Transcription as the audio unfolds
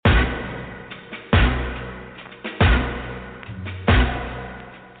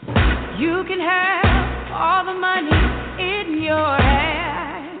You can have all the money in your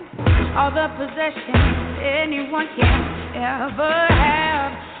hand, all the possessions anyone can ever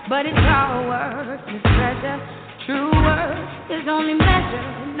have, but it's all worthless treasure. True worth is only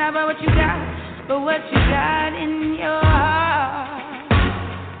measured not by what you got, but what you got in your heart.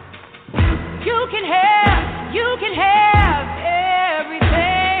 You can have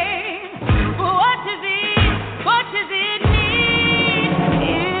everything, but what does it mean?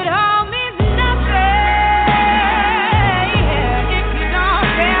 It all means nothing if you don't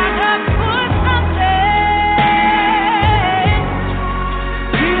stand up for something.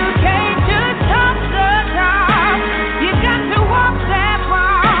 You can't just top the top, you got to walk that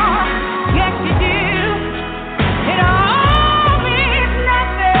walk. Yes, you do. It all means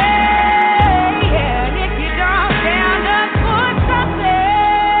nothing if you don't stand up for something.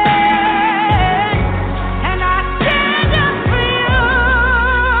 And I stand up for you.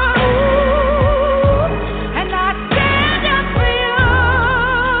 And I stand up for you.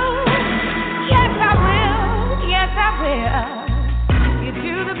 Yes, I will. Yes, I will. You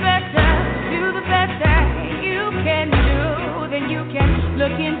do the best that you can do. Then you can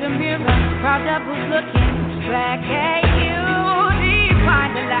look in the mirror, proud of who's looking back at you.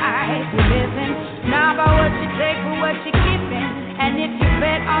 Define the life you're living, not by what you take, but what you're giving. And if you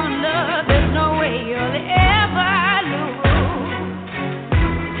bet on love, there's no way you'll ever lose.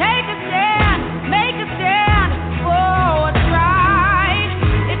 Take a stand, make a stand for what's right.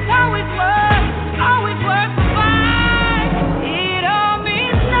 It's always worth the fight. It all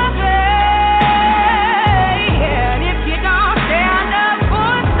means nothing if you don't stand up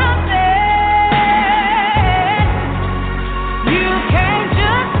for something. You can't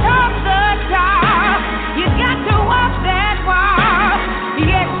just top the top, you got to walk that walk.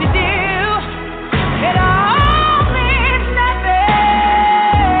 Yes, you do. It all means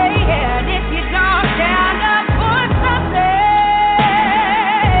nothing if you don't stand up for something.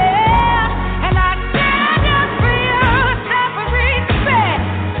 And I stand up for you, self-respect,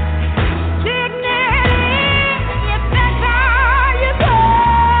 dignity. You think all you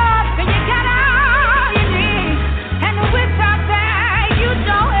got, and you got all you need. And with that, you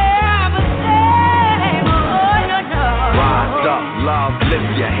don't ever say, oh, no. Rise up, love,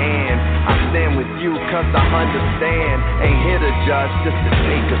 lift your hand. I stand with you cause I understand. Ain't here to judge, just to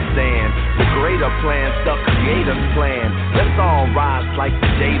take a stand. The greater plan's the creator's plan. Let's all rise like the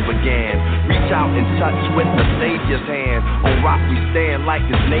day began. Reach out and touch with the Savior's hand. On rock we stand like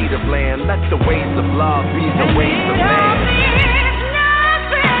his native land. Let the ways of love be the ways of man.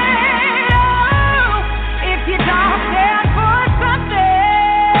 If you don't stand for something,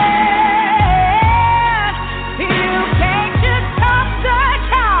 you can't just top the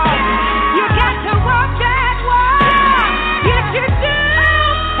top. You got to walk that walk. Yes, you do.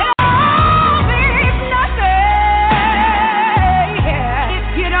 It all means nothing if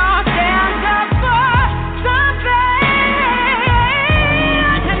you don't stand up for something.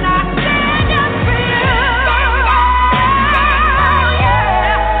 And I stand up for you.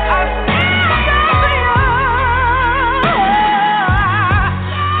 Yeah, I stand up for you.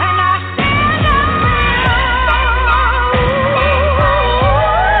 And I stand up for you.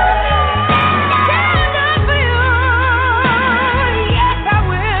 Stand up for you. Yes, I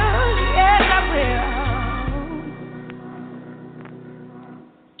will. Yes, I will.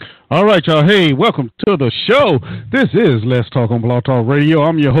 All right, y'all. Hey, welcome to the show. This is Let's Talk on Blog Talk Radio.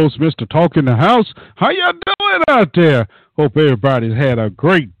 I'm your host, Mr. Talk in the House. How y'all doing out there? Hope everybody's had a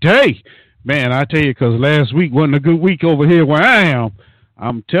great day. Man, I tell you, because last week wasn't a good week over here where I am.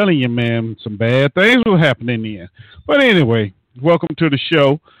 I'm telling you, man, some bad things were happening there. But anyway, welcome to the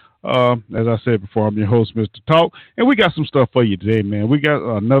show. As I said before, I'm your host, Mr. Talk. And we got some stuff for you today, man. We got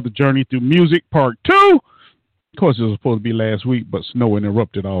another Journey Through Music Part 2. Of course, it was supposed to be last week, but snow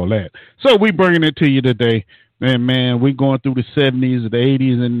interrupted all that. So we bringing it to you today. And, man, we're going through the 70s, the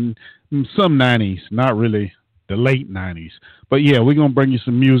 80s, and some 90s. Not really the late 90s. But, yeah, we're going to bring you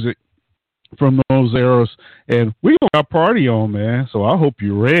some music from those eras. And we got a party on, man. So I hope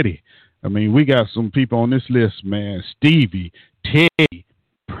you're ready. I mean, we got some people on this list, man. Stevie, Teddy,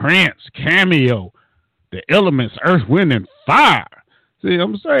 Prince, Cameo, The Elements, Earth, Wind, and Fire. See,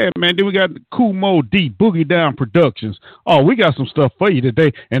 I'm saying, man, then we got Kool Moe Dee, Boogie Down Productions. Oh, we got some stuff for you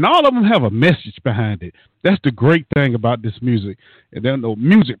today, and all of them have a message behind it. That's the great thing about this music. And then the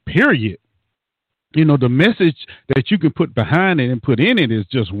music, period. You know, the message that you can put behind it and put in it is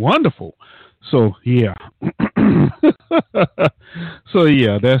just wonderful. So, yeah. So,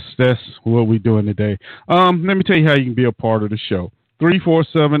 yeah, that's what we're doing today. Let me tell you how you can be a part of the show.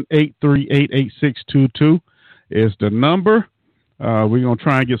 347-838-8622 is the number. We're going to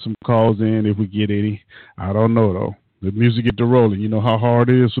try and get some calls in if we get any. I don't know, though. The music get to rolling. You know how hard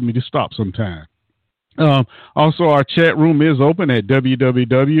it is for me to stop sometimes. Also, our chat room is open at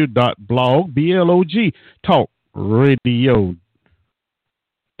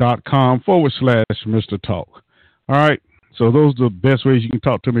www.blogtalkradio.com/Mr. Talk. All right. So those are the best ways you can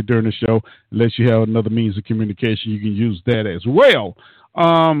talk to me during the show. Unless you have another means of communication, you can use that as well.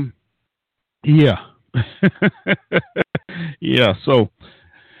 Yeah. Yeah. So,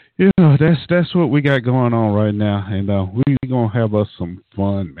 that's what we got going on right now. And we're going to have us some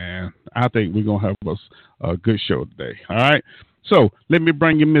fun, man. I think we're going to have us a good show today. All right. So let me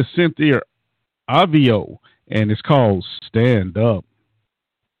bring you Miss Cynthia Avio, and it's called Stand Up.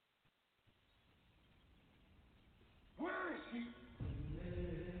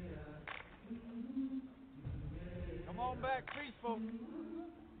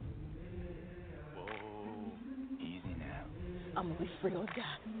 I'm gonna be free on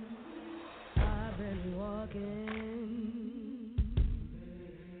God. I've been walking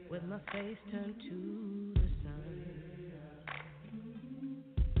with my face turned to the sun.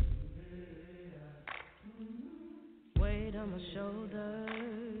 Weight on my shoulders,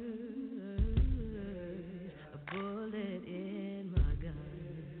 a bullet in my gun.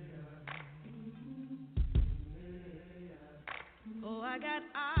 Oh, I got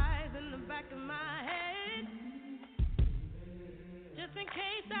eyes in the back of my head, just in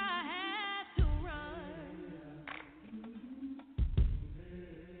case I have to run.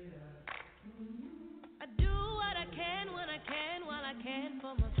 I do what I can when I can, while I can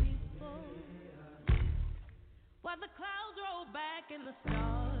for my people. While the clouds roll back and the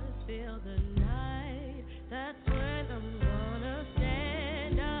stars fill the night, that's when I'm gonna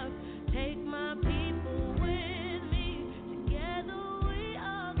stand up, take my people with me. Together we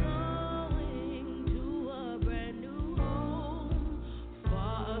are going to a brand new home,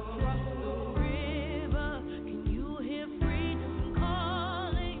 far across the river. Can you hear freedom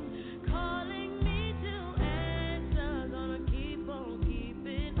calling, calling me to answer? Gonna keep on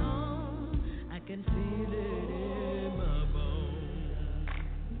keeping on. I can feel it in my bones.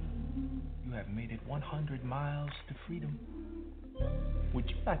 You have made it 100 miles to freedom. Would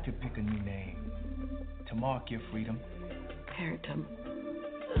you like to pick a new name to mark your freedom? Paradigm.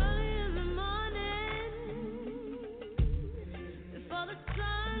 Early in the morning, before the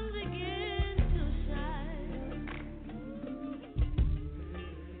sun begins to shine,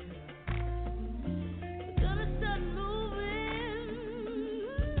 we're gonna start moving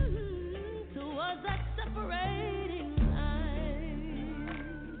towards that separating line.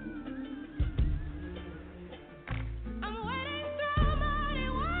 I'm waiting through muddy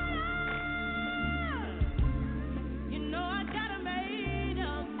water. You know I gotta make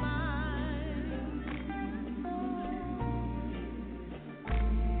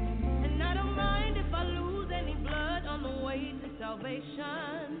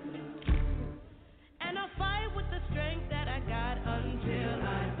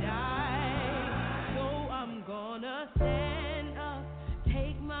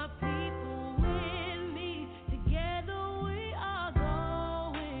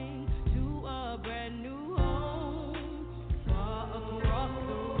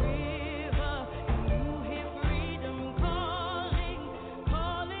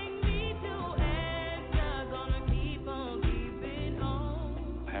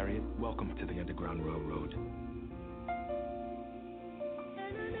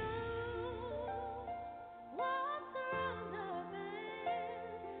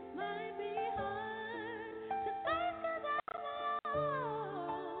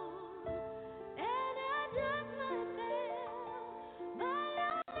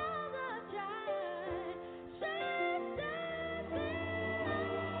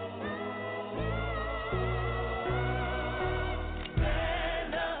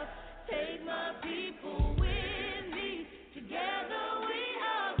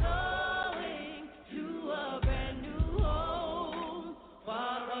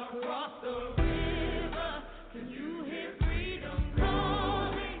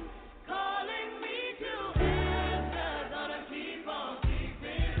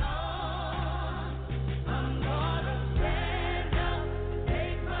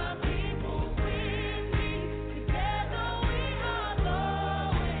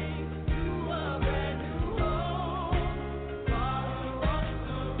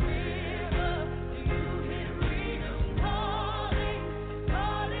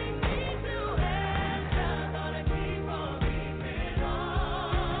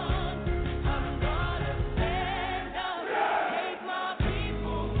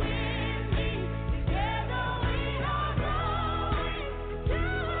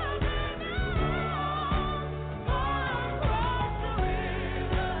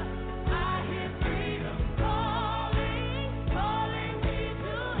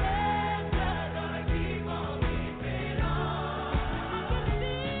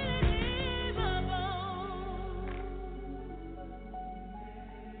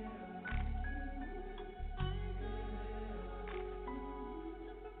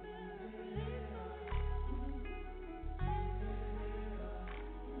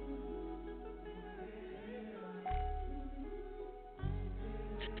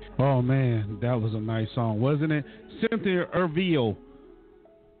Oh, man, that was a nice song, wasn't it? Cynthia Erivo,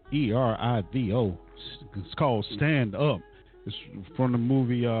 Erivo. It's called Stand Up. It's from the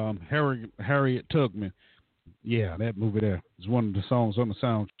movie Harriet Tubman. Yeah, that movie there is one of the songs on the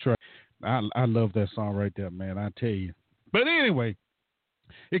soundtrack. I love that song right there, man, I tell you. But anyway,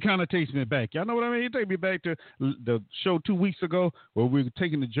 it kind of takes me back. Y'all know what I mean? It takes me back to the show 2 weeks ago where we were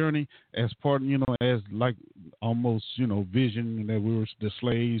taking the journey as part, as like almost, vision that we were the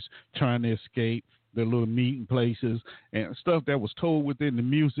slaves trying to escape the little meeting places and stuff that was told within the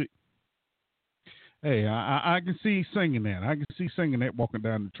music. Hey, I can see singing that. I can see singing that walking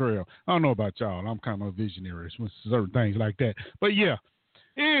down the trail. I don't know about y'all. I'm kind of a visionary with certain things like that. But yeah,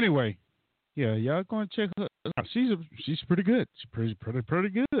 anyway, yeah, y'all going to check her out. She's pretty good. She's pretty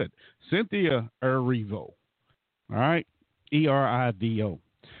good. Cynthia Erivo. All right, Erivo.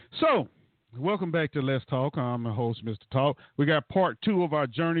 So, welcome back to Let's Talk. I'm the host, Mr. Talk. We got part 2 of our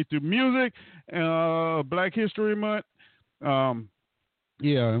journey through music, Black History Month.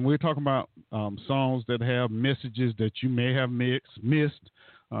 Yeah, and we're talking about songs that have messages that you may have missed.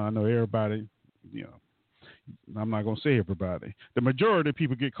 I know everybody, I'm not going to say everybody. The majority of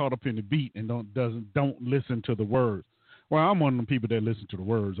people get caught up in the beat and don't listen to the words. Well, I'm one of them people that listen to the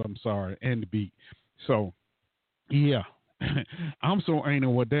words, I'm sorry, and the beat. So, yeah, I'm so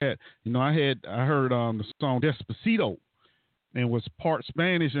anal with that. I heard the song Despacito, and was part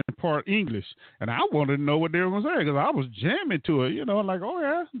Spanish and part English. And I wanted to know what they were going to say because I was jamming to it, like, oh,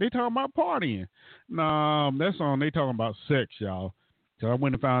 yeah, they talking about partying. No, that song, they talking about sex, y'all. So I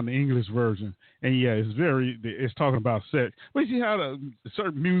went and found the English version. And, yeah, it's talking about sex. But you see how the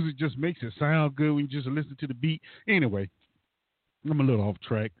certain music just makes it sound good when you just listen to the beat. Anyway, I'm a little off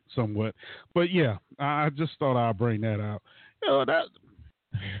track somewhat. But, yeah, I just thought I'd bring that out. That...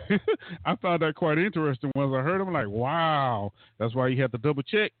 I found that quite interesting. Once I heard them, like, wow, that's why you have to double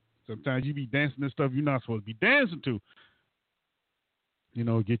check. Sometimes you be dancing and stuff you're not supposed to be dancing to.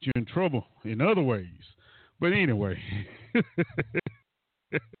 Get you in trouble in other ways. But anyway,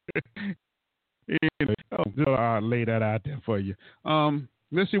 I'll lay that out there for you.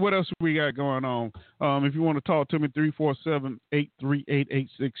 Let's see what else we got going on. If you want to talk to me,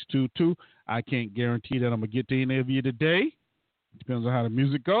 347-838-8622. I can't guarantee that I'm going to get to any of you today. Depends on how the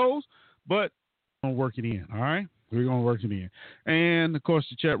music goes, but we're going to work it in, all right? We're going to work it in. And, of course,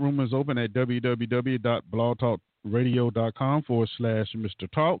 the chat room is open at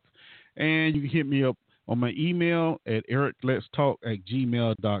www.blogtalkradio.com/Mr. Talk. And you can hit me up on my email at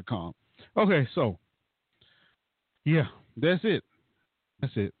ericletstalk@gmail.com. Okay, so, yeah, that's it.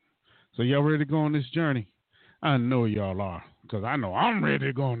 That's it. So y'all ready to go on this journey? I know y'all are, because I know I'm ready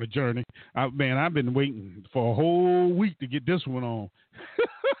to go on the journey. I've been waiting for a whole week to get this one on.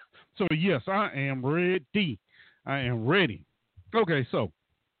 So, yes, I am ready. I am ready. Okay, so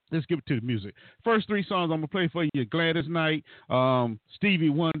let's get to the music. First 3 songs I'm going to play for you: Gladys Knight, Stevie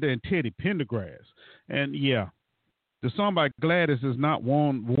Wonder, and Teddy Pendergrass. And, yeah, the song by Gladys is not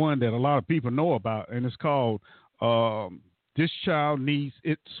one that a lot of people know about, and it's called This Child Needs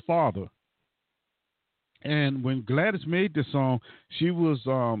Its Father. And when Gladys made this song, she was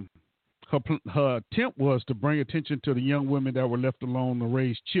her attempt was to bring attention to the young women that were left alone to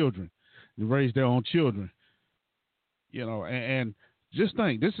raise children, to raise their own children. And just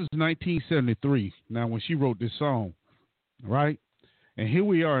think, this is 1973. Now, when she wrote this song, right? And here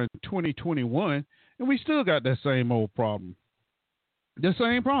we are in 2021, and we still got that same old problem. The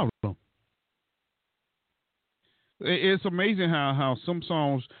same problem. It's amazing how some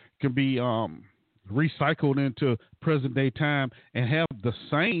songs can be recycled into present day time and have the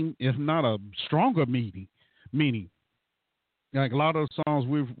same, if not a stronger meaning. Like a lot of the songs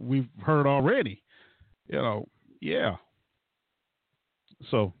we've heard already, yeah.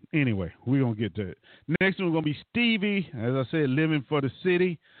 So anyway, we're gonna get to it. Next one gonna be Stevie, as I said, Living for the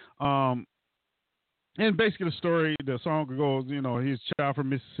City. And basically the story, the song goes, his child from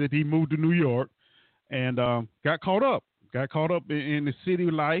Mississippi, he moved to New York and got caught up in the city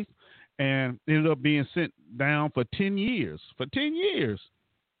life. And ended up being sent down for 10 years. For 10 years.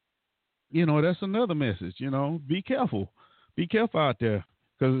 That's another message, Be careful. Be careful out there.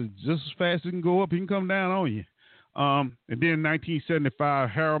 Because just as fast as it can go up, he can come down on you. And then in 1975,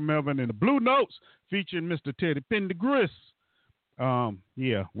 Harold Melvin and the Blue Notes featuring Mr. Teddy Pendergrass.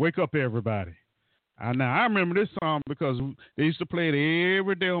 Yeah, Wake Up Everybody. Now, I remember this song because they used to play it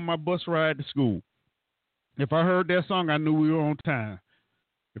every day on my bus ride to school. If I heard that song, I knew we were on time.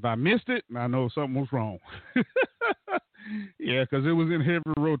 If I missed it, I know something was wrong. Yeah, because it was in heavy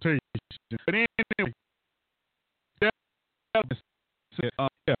rotation. But anyway,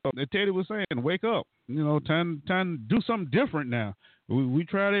 Teddy was saying, wake up. Time to do something different now. We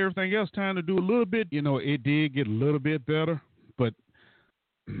tried everything else, time to do a little bit. You know, it did get a little bit better, but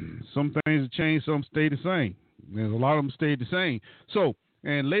some things have changed, some stayed the same. And a lot of them stayed the same. So,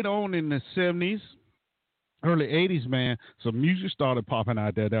 and later on in the 70s, early 80s, man, some music started popping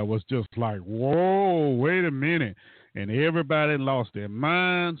out there that was just like, whoa, wait a minute. And everybody lost their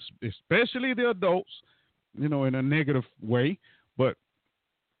minds, especially the adults, you know, in a negative way. But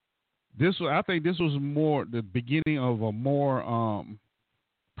I think this was more the beginning of a more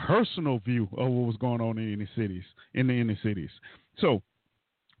personal view of what was going on in the inner cities. So,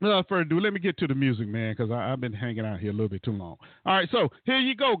 without further ado, let me get to the music, man, because I've been hanging out here a little bit too long. All right, so here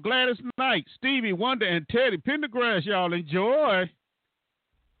you go. Gladys Knight, Stevie Wonder, and Teddy Pendergrass. Y'all enjoy.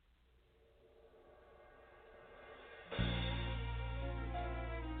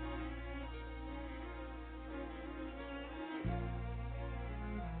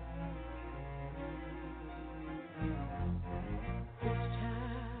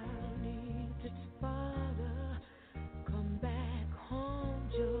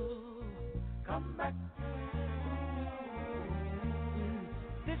 Come back.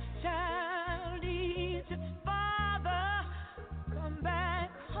 This child needs its father. Come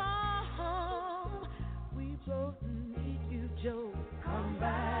back home. We both need you, Joe. Come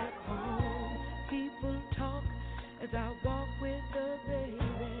back home. People talk as I walk with the baby,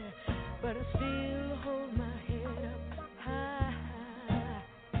 but I still hold my head up high.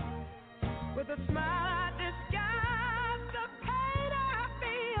 With a smile I disguise the pain I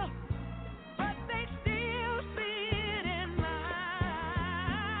feel.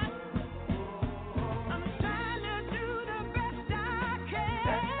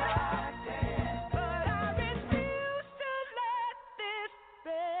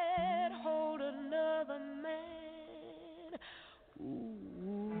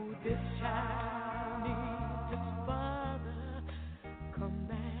 Child needs its father. Come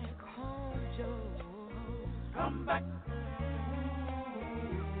back home, Joe. Come back.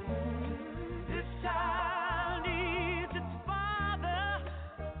 This child needs its father.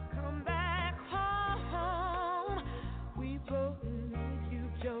 Come back home. We both need you,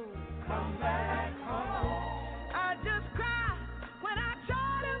 Joe. Come back home. I just cry when I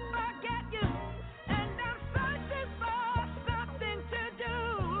try to forget you, and I'm searching for something to do.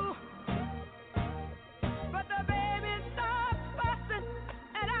 But the baby starts fussing,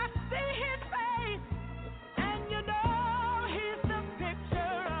 and I see his face, and you know he's the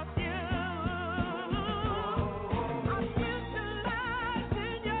picture of you. I'm utilized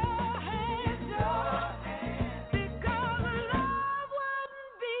in your hands, because love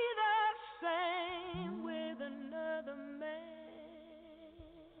wouldn't be the same with another man.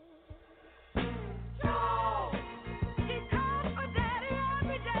 Joe, he calls for daddy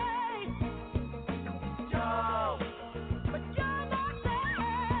every day. Joe, but you're not there.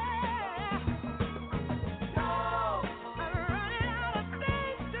 Joe, I'm running out of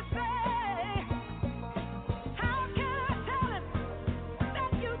things to say. How can I tell him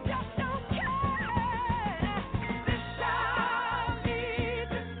that you just don't care? This child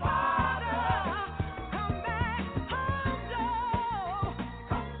needs his father. Come back home, Joe.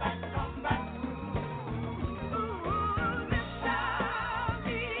 Come back, come back. Ooh, this child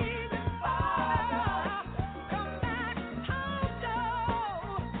needs his father. Come back home,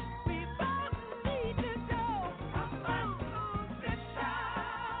 Joe. We both need to go. Come back. This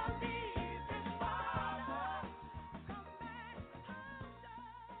child needs his father. Come back home,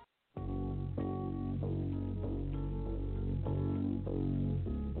 Joe.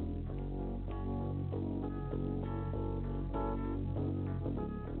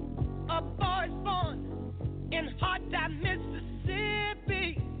 A boy's born in Hot Time, Mississippi,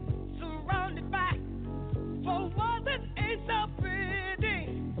 surrounded by four walls that ain't so pretty.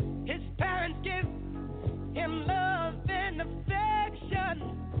 His parents give him love and affection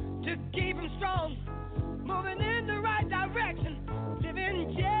to keep him strong, moving in the right direction,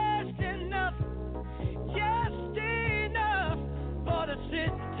 living just enough for the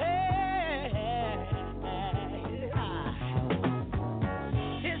city.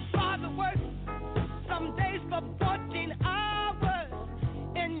 His father works some days for 14 hours.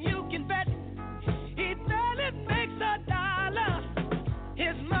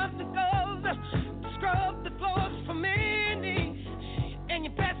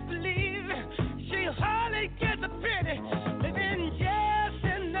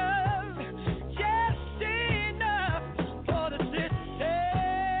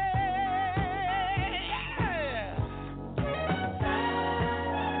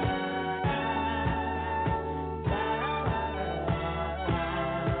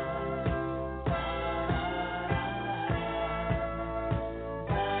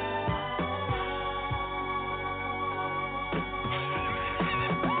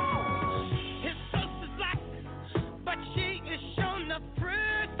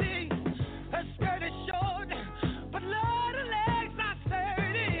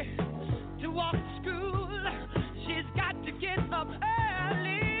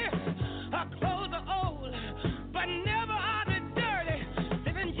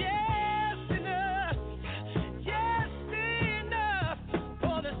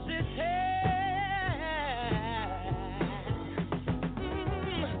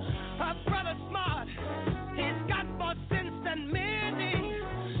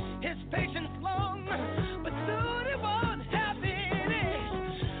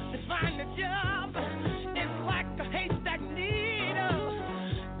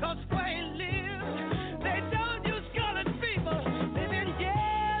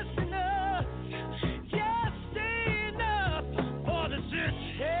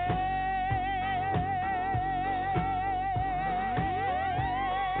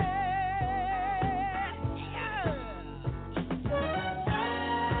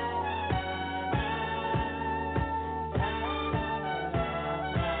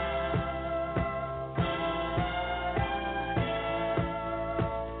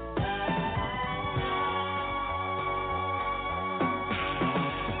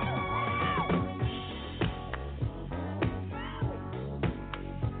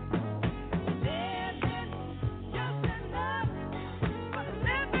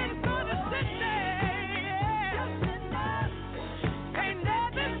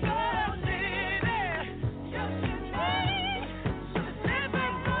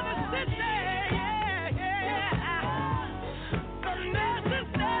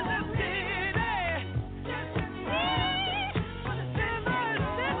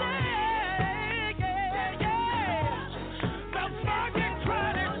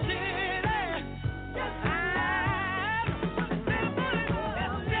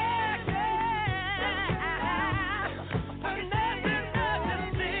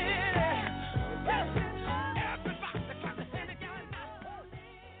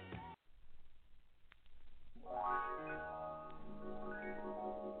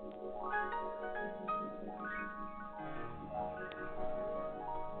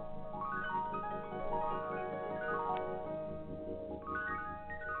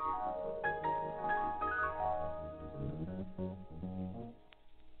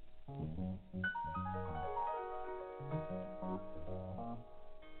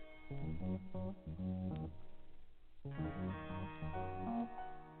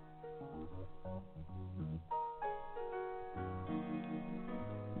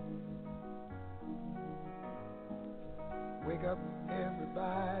 Wake up,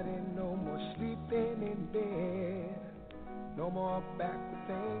 everybody, no more sleeping in bed. No more backward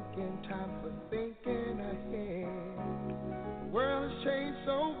thinking, time for thinking ahead. The world has changed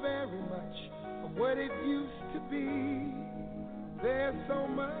so very much from what it used to be. There's so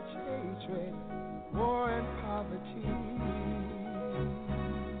much hatred, war and poverty.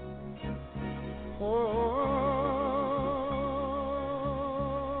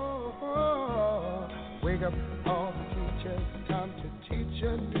 Wake up all the teachers, time to teach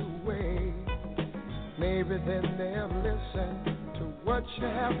a new way. Maybe then they'll listen to what you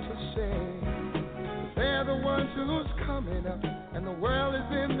have to say. They're the ones who's coming up, and the world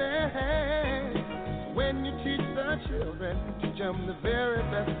is in their hands. So when you teach the children, teach them the very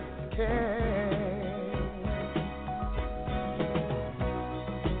best you can.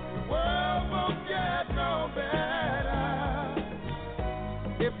 The world won't get no better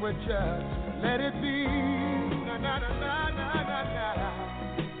if we just let it be. Na na na na na na na.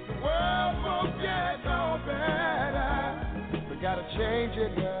 The world won't get no better. We gotta change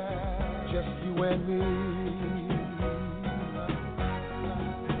it, girl. Just you and me.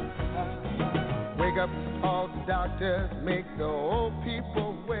 Wake up all the doctors, make the old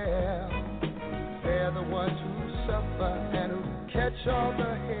people well. They're the ones who suffer and who catch all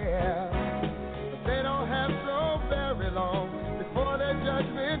the hair. But they don't have so very long before their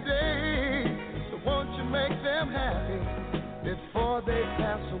judgment day. So won't you make them happy before they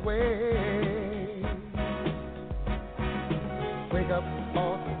pass away? Wake up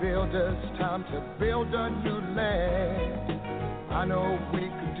all the builders, time to build a new land. I know we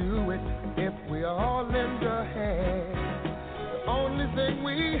could do it if we all lend a hand. The only thing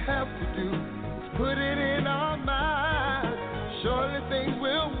we have to do is put it in our minds. Surely things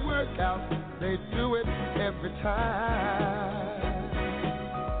will work out, they do it every time.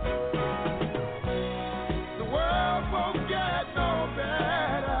 The world won't get no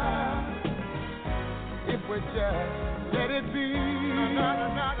better if we just let it be. Na, na,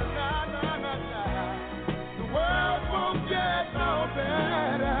 na, na, na, na, na. The world won't get no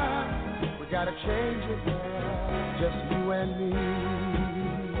better. We gotta change it, girl. Just you and me.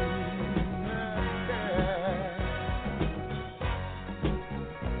 Yeah.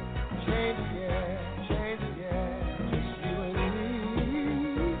 Change it, yeah. Change it, yeah. Just you and me.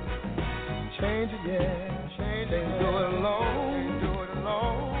 Change it, yeah. Change it. Can't do it alone. Can't do it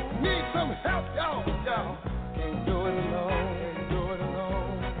alone. Need some help, y'all. Can't do it alone.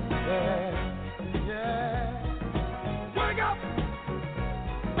 Wake up,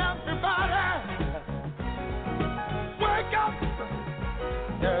 everybody. Wake up,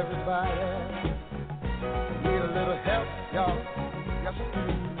 everybody. Need a little help, y'all. Yes, we do.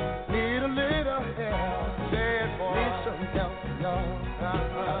 Need a little help. Say it, boy. Need some help, y'all.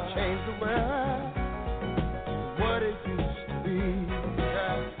 Change the world, what it used to be.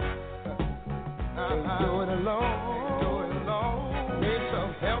 Can't do it alone. Need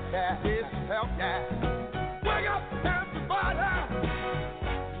some help, yeah. Need some help, yeah. Wake up, everybody.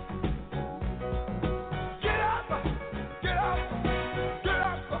 Get up, get up, get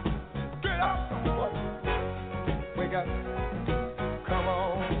up, get up. Wake up. Come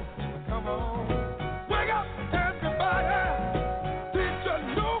on, come on. Wake up, everybody. Teach a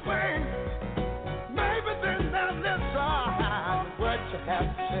new way. Maybe then they'll listen to what you have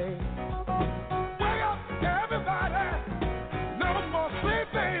to say. Wake up, everybody. No more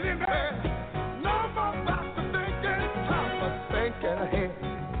sleeping in bed. No more about to thinking. Time for thinking ahead.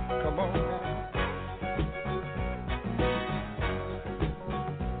 Come on now.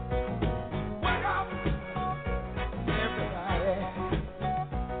 Wake up, everybody.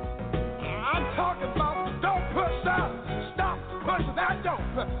 I'm talking about don't push out. Stop pushing that dope.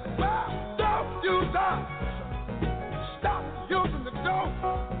 Don't use that. Stop using the dope.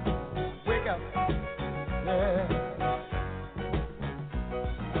 Wake up. Yeah.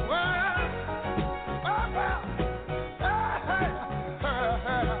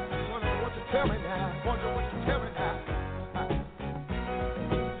 Tell me now, wonder what you tell me now.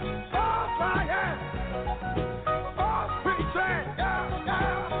 Oh, flying, oh, preaching, yeah,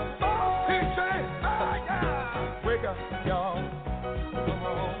 oh, preaching, yeah. Wake up, y'all, come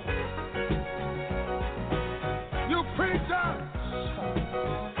on.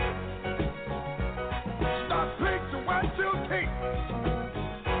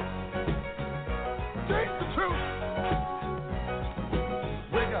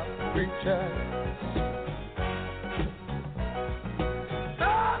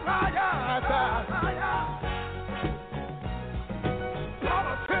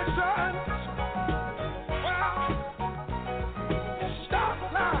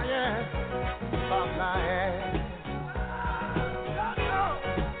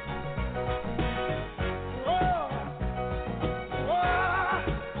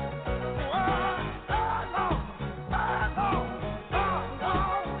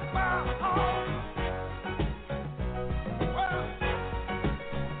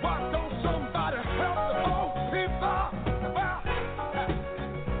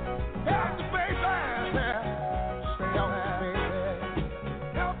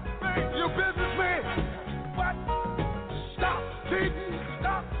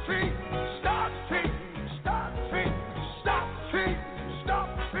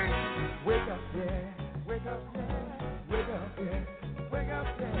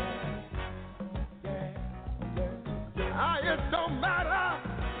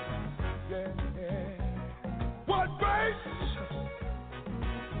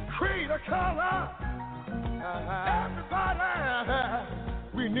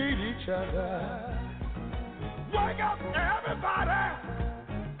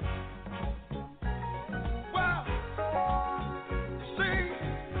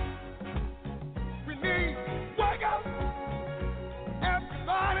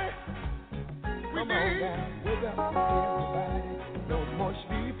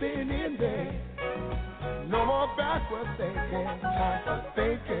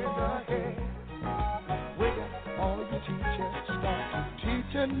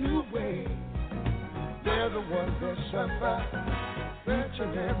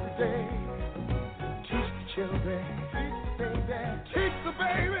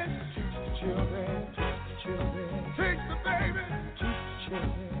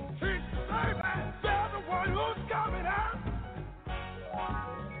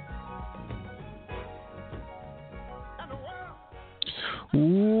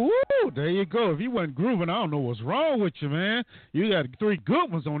 Ooh, there you go. If you wasn't grooving, I don't know what's wrong with you, man. You got 3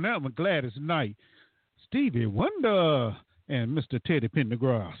 good ones on that one. Gladys Knight, Stevie Wonder, and Mr. Teddy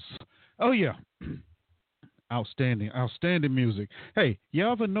Pendergrass. Oh, yeah. Outstanding music. Hey,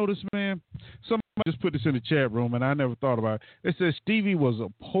 y'all ever notice, man? Somebody just put this in the chat room, and I never thought about it. It says Stevie was a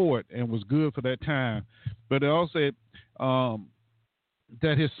poet and was good for that time, but it also said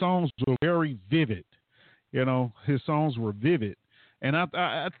that his songs were very vivid. You know, his songs were vivid. And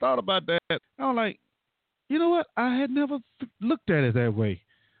I thought about that. I was like, you know what? I had never looked at it that way.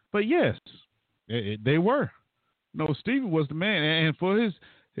 But yes, they were. No, Stevie was the man. And for his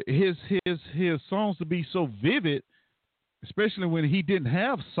songs to be so vivid, especially when he didn't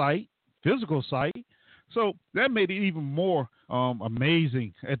have physical sight. So that made it even more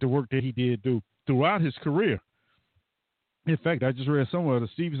amazing at the work that he did throughout his career. In fact, I just read somewhere that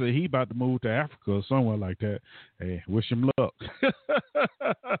Stevie said he about to move to Africa or somewhere like that. Hey, wish him luck.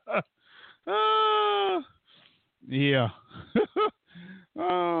 Yeah.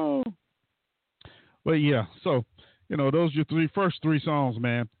 Oh. But yeah, so, you know, those are your first three songs,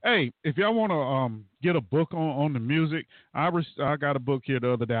 man. Hey, if y'all want to get a book on the music, I got a book here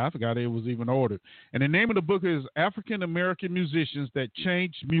the other day. I forgot it was even ordered. And the name of the book is African American Musicians That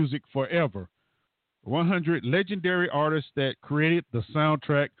Changed Music Forever. 100 legendary artists that created the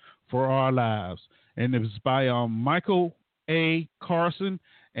soundtrack for our lives. And it was by Michael A. Carson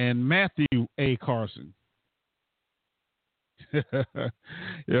and Matthew A. Carson. You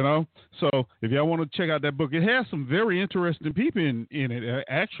know, so if y'all want to check out that book, it has some very interesting people in it,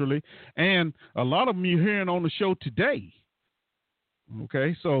 actually, and a lot of them you're hearing on the show today.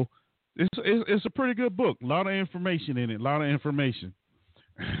 Okay, so it's a pretty good book. A lot of information in it.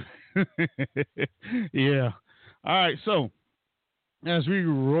 Yeah. All right. So as we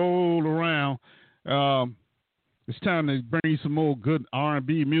roll around, it's time to bring you some more good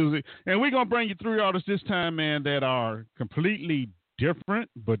R&B music, and we're gonna bring you three artists this time, man, that are completely different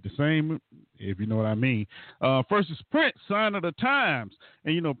but the same, if you know what I mean. First is Prince, "Sign of the Times,"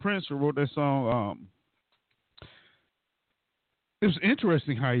 and you know Prince wrote that song. It was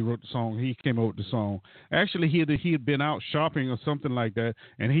interesting how he wrote the song. He came up with the song. Actually, he had been out shopping or something like that,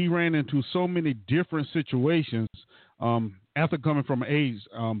 and he ran into so many different situations after coming from an AIDS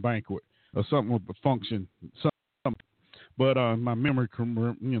banquet or something with the function. But my memory,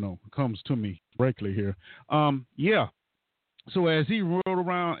 comes to me breakly here. Yeah. So as he rode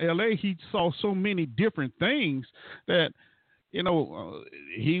around L.A., he saw so many different things that,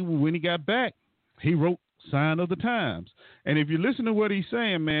 when he got back, he wrote "Sign of the Times." And if you listen to what he's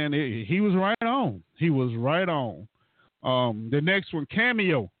saying, man, he was right on. He was right on. The next one,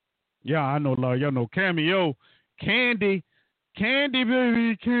 "Cameo." Yeah, I know a lot. Y'all know Cameo, Candy, Candy,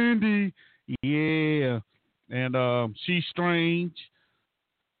 baby, Candy. Yeah. And She's Strange.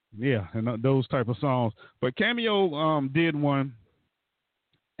 Yeah, and those type of songs. But Cameo did one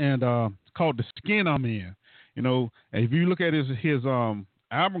and called The Skin I'm In. You know, and if you look at his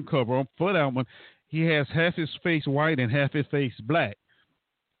album cover for that one, he has half his face white and half his face black.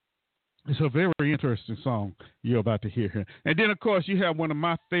 It's a very interesting song you're about to hear here. And then, of course, you have one of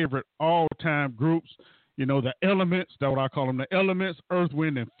my favorite all-time groups, you know, the Elements. That's what I call them, the Elements, Earth,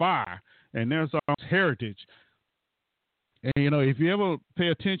 Wind, and Fire. And there's Heritage. And, you know, if you ever pay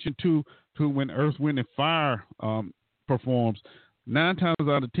attention to when Earth, Wind, and Fire performs, 9 times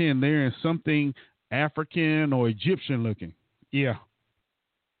out of 10, they're in something African or Egyptian looking. Yeah.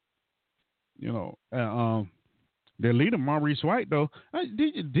 You know, their leader, Maurice White, though,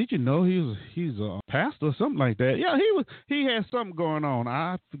 did you know he's a pastor or something like that? Yeah, he had something going on.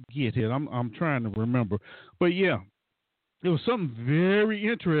 I forget it. I'm trying to remember, but yeah, it was something very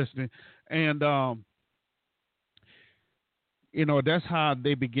interesting, and you know, that's how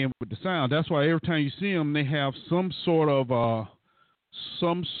they begin with the sound. That's why every time you see them, they have some sort of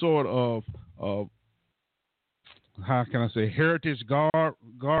how can I say, heritage guard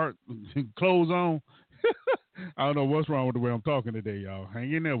clothes on. I don't know what's wrong with the way I'm talking today, y'all.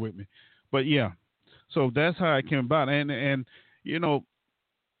 Hang in there with me. But yeah, so that's how it came about. And you know,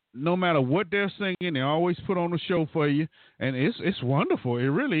 no matter what they're singing, they always put on a show for you, and it's wonderful. It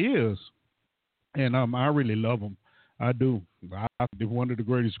really is. And I really love them. I do. They're one of the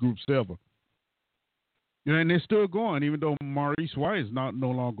greatest groups ever. And they're still going, even though Maurice White is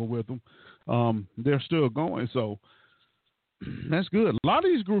no longer with them. They're still going. So that's good. A lot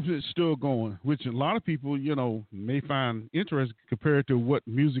of these groups are still going, which a lot of people, you know, may find interesting compared to what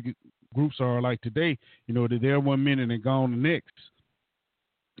music groups are like today. You know, they're there 1 minute and gone the next.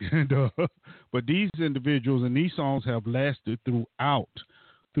 And but these individuals and these songs have lasted throughout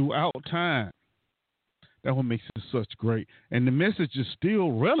time. That's what makes it such great. And the message is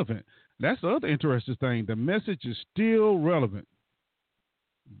still relevant. That's the other interesting thing. The message is still relevant.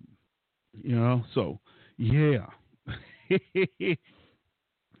 You know, so yeah.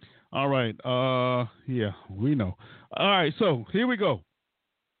 All right. Yeah, we know. All right, so here we go.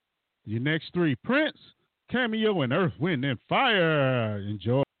 Your next 3: Prince, Cameo, and Earth, Wind, and Fire.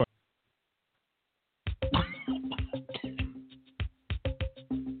 Enjoy.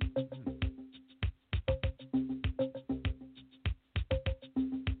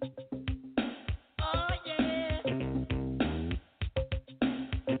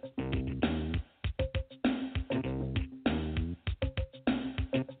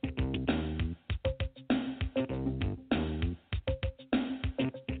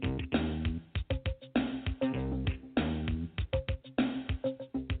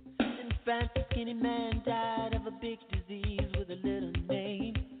 Skinny man died of a big disease with a little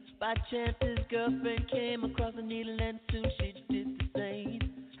name. By chance his girlfriend came across a needle and soon she did the same.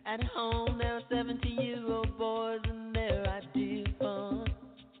 At home there were 17-year-old boys and their idea of fun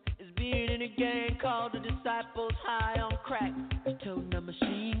is being in a gang called the Disciples, high on crack, toting a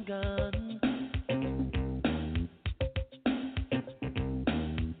machine gun.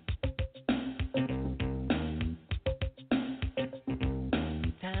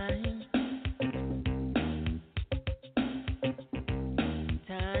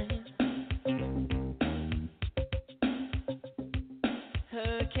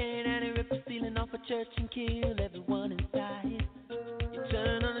 Church and kill everyone inside. You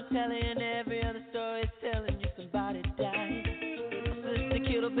turn on the telly and every other story is telling you somebody died. My sister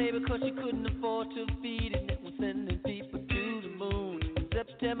killed her baby cause she couldn't afford to feed it. And was sending people to the moon. In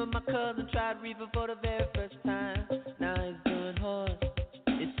September my cousin tried reefer for the very first time. Now he's doing horse.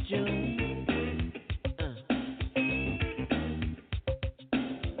 It's June.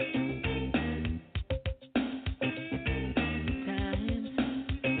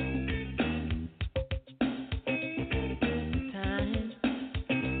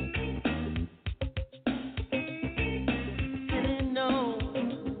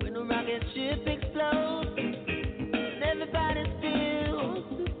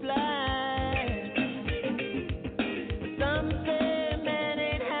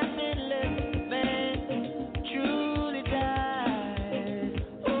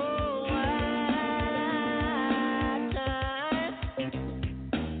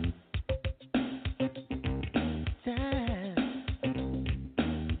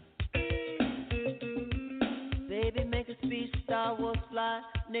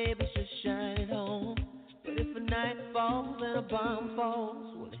 Neighbors should shine it home. But if a night falls and a bomb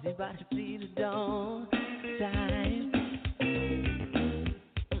falls, will anybody see the dawn? Time.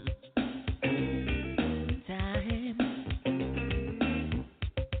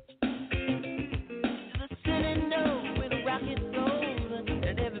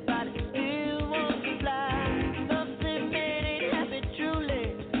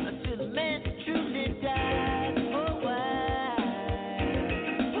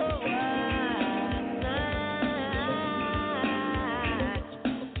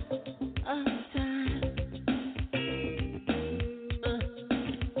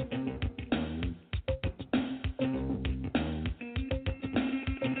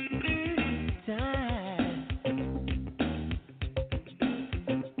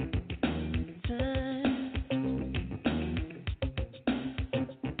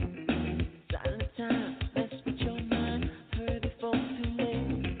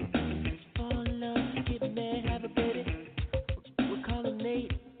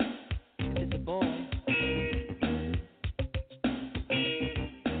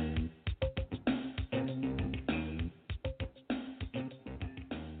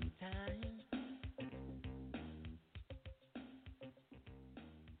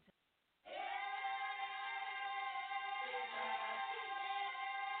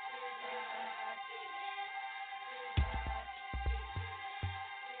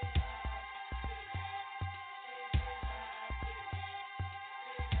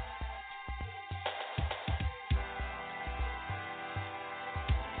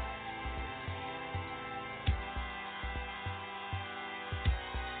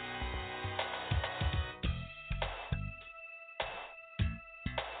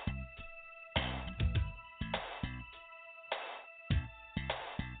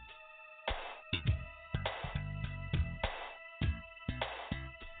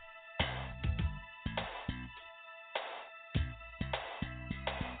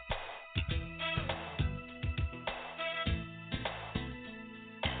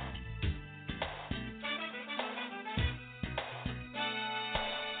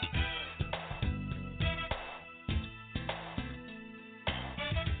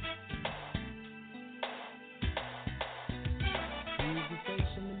 face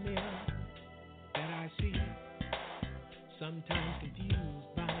in the mirror that I see. Sometimes confused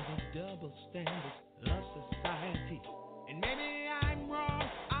by the double standards of society. And maybe I'm wrong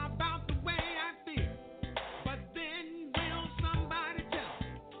about the way I feel. But then will somebody tell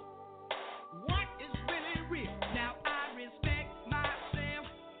me what is really real? Now I respect myself,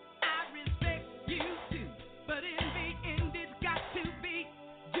 I respect you too. But in the end it's got to be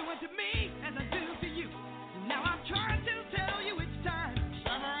doing to me as I do to you. Now I'm trying to tell you it's time.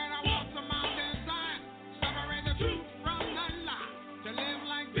 Separate I want some of desire. Separate the truth from the lie. To live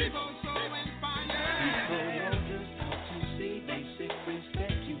like people so inspired. People want us out to see basic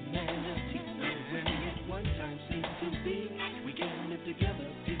respect, humanity. When at one time seemed to be, we can live together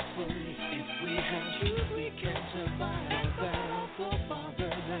peacefully. If we have truth, we can survive. Battle for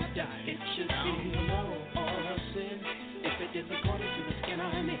father that died. It should be a moral or a sin. If it is according to the skin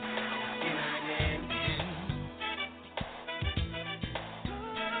I'm in. Skin I'm in.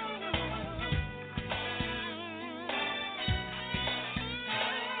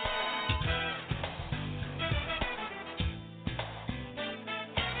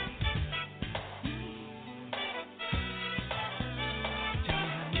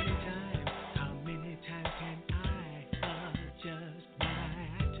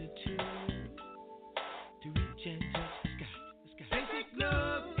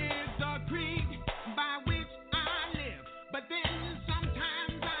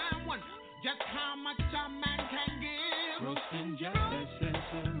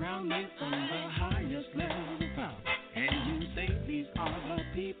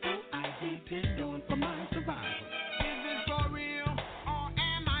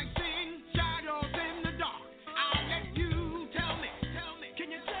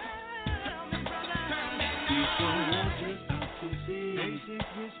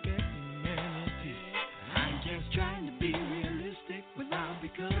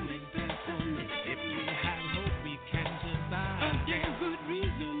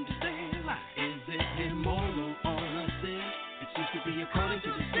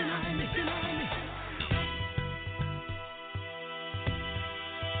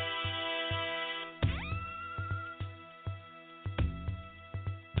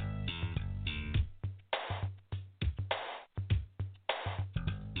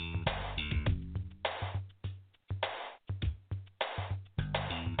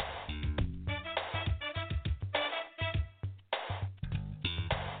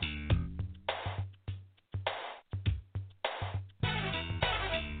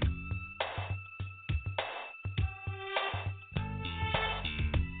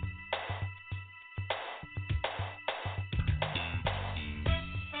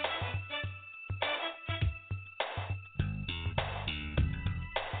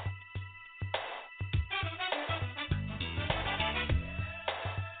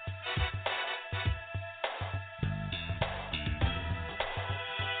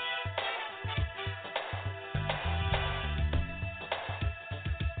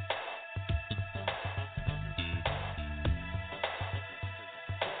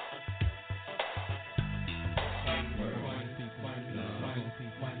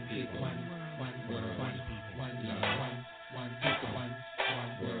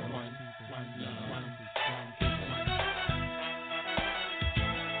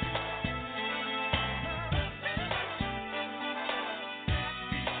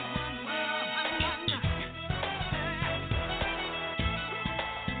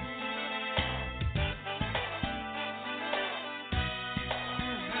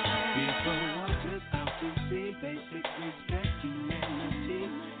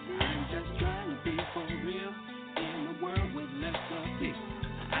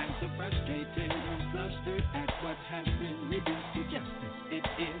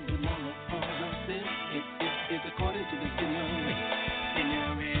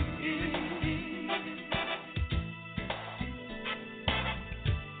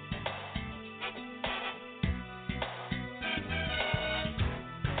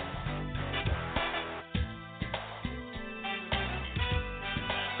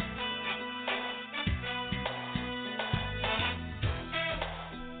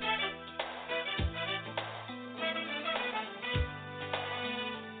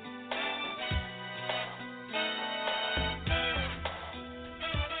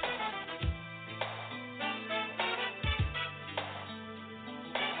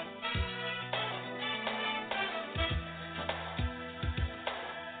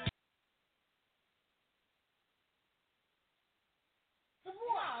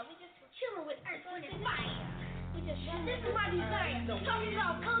 Talking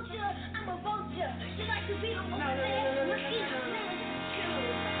about culture, I'm a vulture. You like to be on the stage, we're eating lyrics.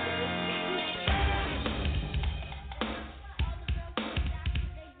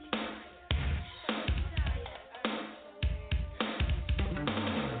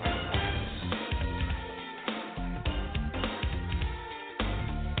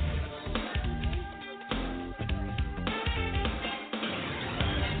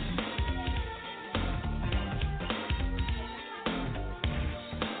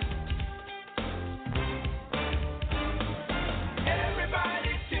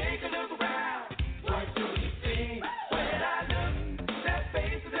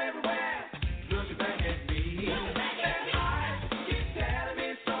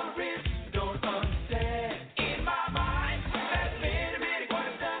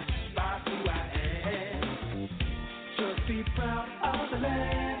 proud of the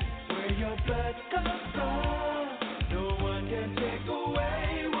land where your blood comes from. No one can take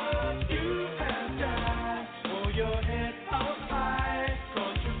away what you have done. Hold your head up high,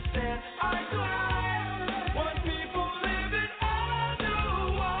 'cause you stand eye to eye. One people living under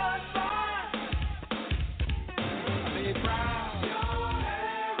one fire. Be proud.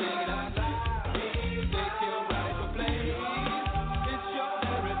 Sing it out loud. Take your rightful place. It's your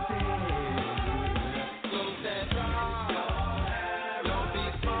heritage. So stand strong. Don't be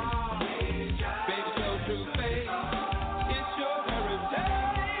small. Baby, show true faith. It's your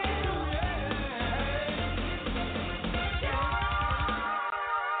heritage.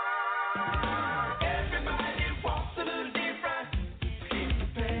 Everybody walks a little different. Keep the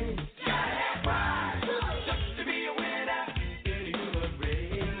pace. Gotta have pride. Just to be a winner in a human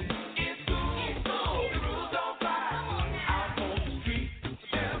race. It's cool. The rules don't fly. Out on the street,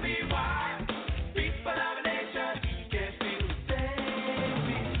 tell me why. People of a nation can't feel the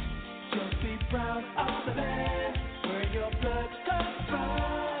same. Just be proud of the land where your blood comes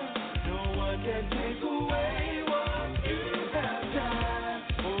from. No one can take away what you have done.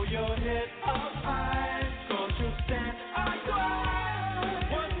 Hold your head up high, 'cause you stand eye to eye.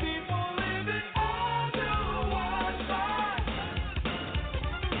 One people living under one fire.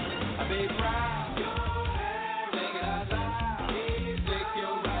 Be proud. Sing it out loud. Take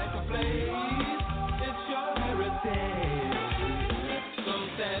your rightful place. It's your heritage. So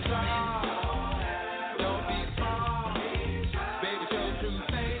stand strong. Don't be small. Baby, show true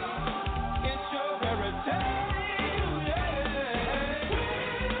faith. It's your heritage.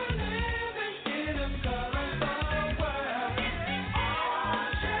 We're living in a colorful world. All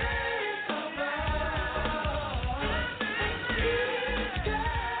shades of love. It's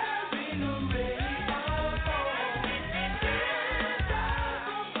carrying a ray of hope.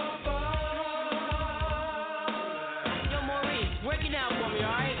 Yo, Maurice, work it out for me,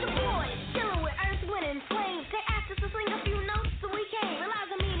 alright? The boys, chillin' with Earth, Wind, and Flame. They asked us to sing a few notes, so we came.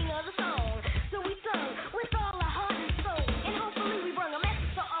 Realized the meaning of the song. So we sung with all our heart and soul. And hopefully we bring a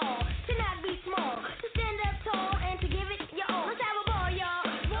message to all. To not be small, to stand up tall, and to give it your all. Let's have a ball, y'all.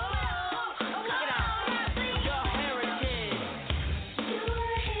 Check it out. Your heritage. Your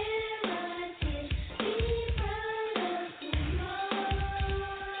heritage, be proud of who you are.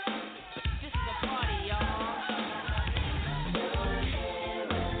 This is a party, y'all. Your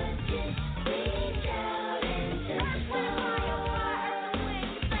heritage, be proud and just when all your heart when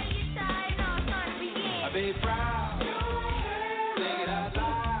you say you're tired, now it's time to begin. Be proud. Sing it out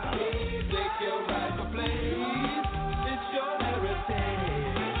loud. Take your rightful place. It's your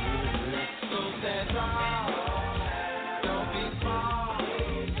heritage. So stand strong. Don't be small.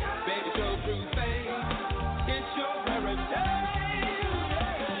 Baby, show true faith. It's your heritage.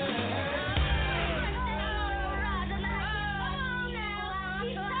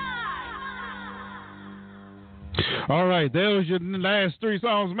 All right, that was your last three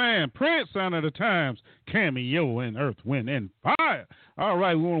songs, man. Prince, Sign of the Times, Cameo, and Earth, Wind, and Fire. All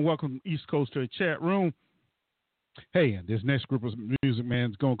right, we want to welcome East Coast to the chat room. Hey, and this next group of music,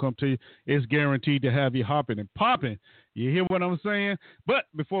 man, is going to come to you. It's guaranteed to have you hopping and popping. You hear what I'm saying? But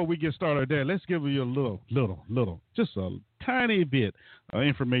before we get started there, let's give you a little, just a tiny bit of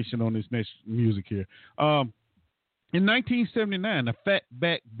information on this next music here. In 1979, the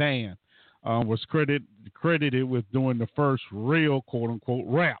Fatback Band was credited with doing the first real quote-unquote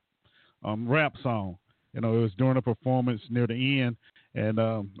rap song. You know, it was during a performance near the end, and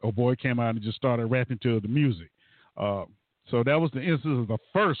a boy came out and just started rapping to the music. So that was the instance of the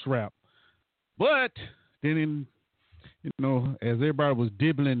first rap. But then, as everybody was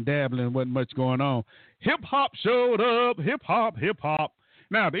dibbling, dabbling, wasn't much going on, hip-hop showed up, hip-hop.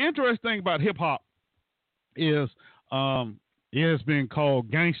 Now, the interesting thing about hip-hop is it has been called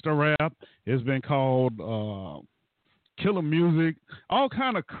gangster rap. It's been called killer music, all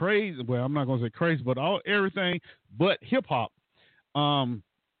kind of crazy. Well, I'm not going to say crazy, but everything but hip-hop. And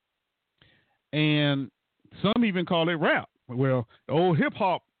some even call it rap. Well, the old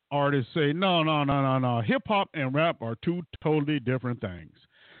hip-hop artists say, no. Hip-hop and rap are two totally different things.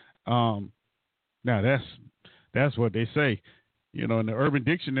 Now, that's what they say. And the Urban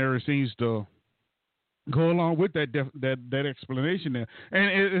Dictionary seems to go along with that explanation there. And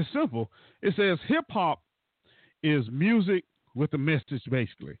it's simple. It says hip-hop is music with a message,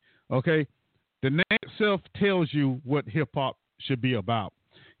 basically. Okay? The name itself tells you what hip-hop should be about.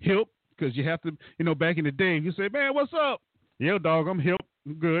 Hip, because you have to, back in the day, you say, man, what's up? Yeah, dog, I'm hip.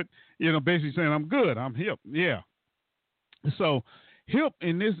 I'm good. Basically saying I'm good. I'm hip. Yeah. So hip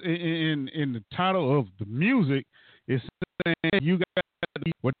in the title of the music is saying you got to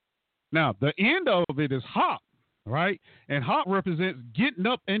be what. Now, the end of it is hop. right? And hop represents getting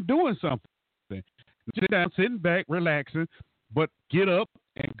up and doing something. Sit down, sitting back, relaxing, but get up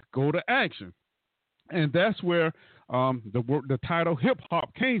and go to action. And that's where the title hip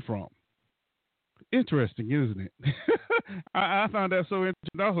hop came from. Interesting, isn't it? I found that so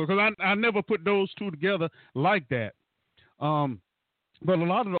interesting also because I never put those two together like that. But a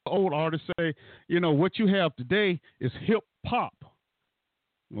lot of the old artists say, what you have today is hip hop.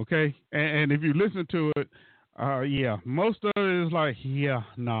 Okay, and if you listen to it, most of it is like,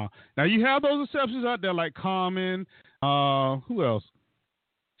 nah. Now you have those exceptions out there like Common, who else?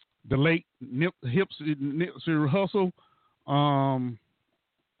 The late Nipsey Hussle.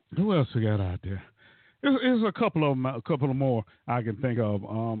 Who else we got out there? There's a couple of them, a couple of more I can think of.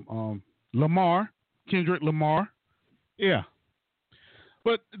 Kendrick Lamar. Yeah.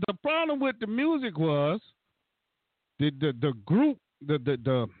 But the problem with the music was the group,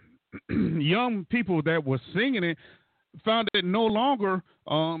 the young people that were singing it found it no longer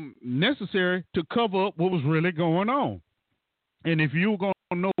necessary to cover up what was really going on. And if you were going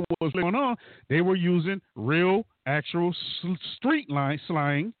to know what was going on, they were using real, actual street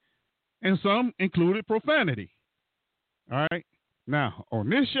slang, and some included profanity. All right? Now, on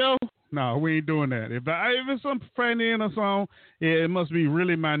this show, no, we ain't doing that. If it's some profanity in a song, it must be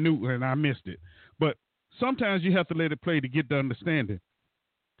really minute, and I missed it. But sometimes you have to let it play to get the understanding.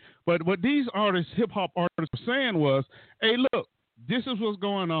 But what these artists, hip-hop artists, were saying was, hey, look, this is what's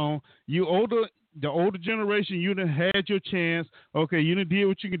going on. The older generation, you done had your chance. Okay, you done did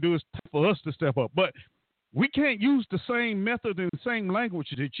what you can do. It's time for us to step up. But we can't use the same method and the same language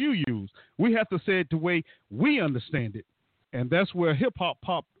that you use. We have to say it the way we understand it. And that's where hip-hop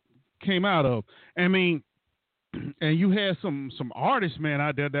pop came out of. I mean, and you had some artists, man,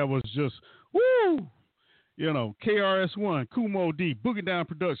 out there that was just, woo! KRS-One, Kumo D, Boogie Down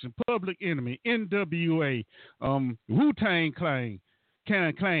Production, Public Enemy, NWA, Wu-Tang Clan,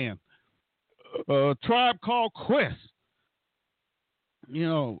 Tribe Called Quest,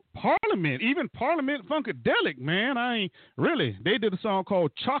 Parliament, even Parliament Funkadelic, man. They did a song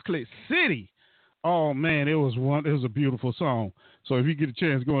called Chocolate City. Oh man, it was a beautiful song. So if you get a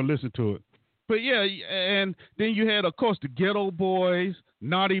chance, go and listen to it. But yeah, and then you had, of course, the Ghetto Boys,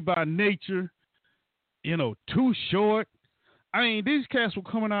 Naughty by Nature, Too Short. I mean, these cats were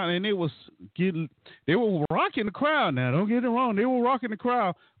coming out and they were rocking the crowd. Now, don't get it wrong, they were rocking the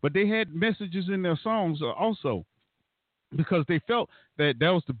crowd, but they had messages in their songs also, because they felt that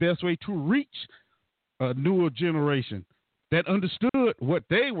was the best way to reach a newer generation that understood what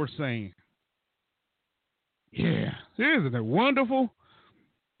they were saying. Yeah, isn't it wonderful?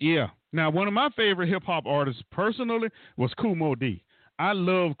 Yeah. Now, one of my favorite hip hop artists personally was Kumo D. I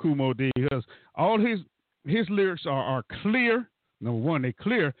love Kumo D because all his lyrics are clear. Number one, they're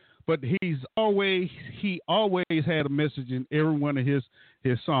clear, but he always had a message in every one of his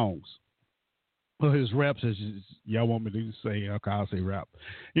songs. Well, his raps, as y'all want me to say, okay, I'll say rap.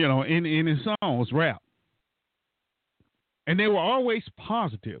 In his songs, rap. And they were always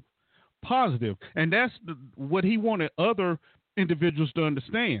positive. And that's what he wanted other individuals to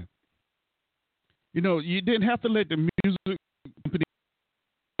understand. You didn't have to let the music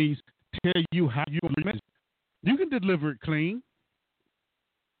companies tell you how you message. You can deliver it clean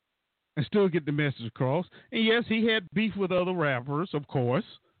and still get the message across. And yes, he had beef with other rappers, of course.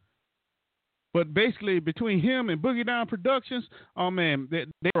 But basically, between him and Boogie Down Productions, oh man,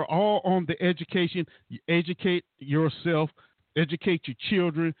 they were all on the education. You educate yourself, educate your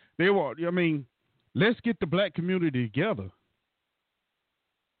children. Let's get the black community together.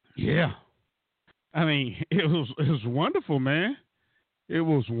 Yeah. It was wonderful, man. It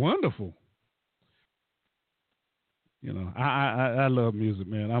was wonderful. I love music,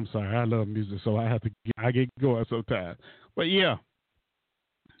 man. I'm sorry, I love music, so I get going sometimes. But yeah.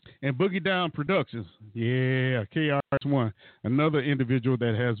 And Boogie Down Productions, yeah, KRS-One, another individual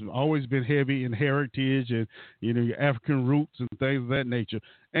that has always been heavy in heritage and, your African roots and things of that nature.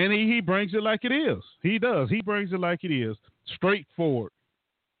 And he brings it like it is. He does. He brings it like it is, straightforward.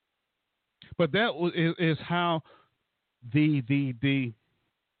 But that is how the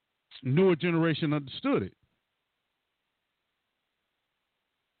newer generation understood it.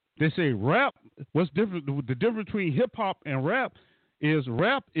 They say rap, what's different? The difference between hip-hop and rap is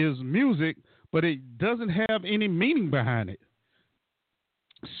music, but it doesn't have any meaning behind it.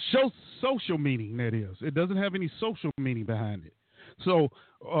 Social meaning, that is. It doesn't have any social meaning behind it. So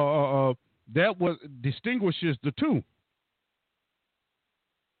that what distinguishes the two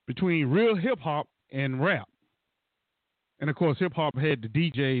between real hip-hop and rap. And, of course, hip-hop had the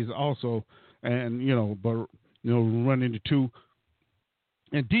DJs also, and, run into two.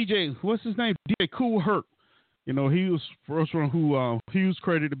 And DJ, what's his name? DJ Kool Herc. You know, he was first one who he was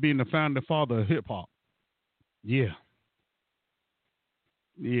credited to being the founding father of hip hop. Yeah.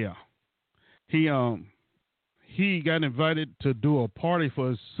 Yeah. He got invited to do a party for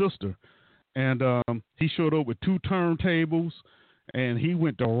his sister, and he showed up with 2 turntables, and he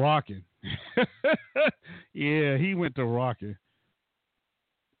went to rocking. Yeah, he went to rocking.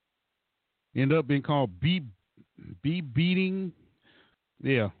 Ended up being called beat beating.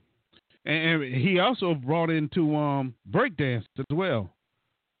 Yeah. And he also brought into breakdance as well.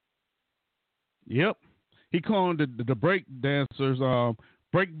 Yep. He called the break dancers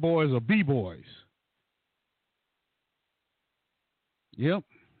break boys or b-boys. Yep.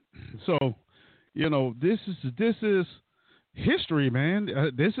 So, you know, this is history, man.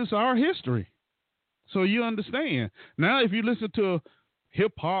 This is our history. So you understand. Now, if you listen to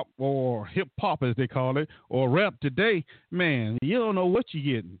hip hop or hip hop as they call it, or rap today, man, you don't know what you're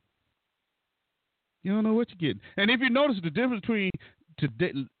getting. You don't know what you're getting. And if you notice, the difference between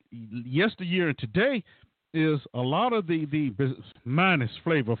today, yesteryear and today is a lot of the minus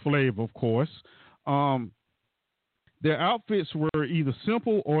Flavor Flav, of course. Their outfits were either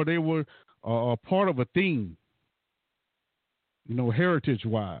simple or they were part of a theme, you know,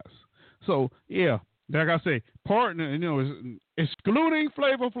 heritage-wise. So, yeah, like I say, partner, you know, excluding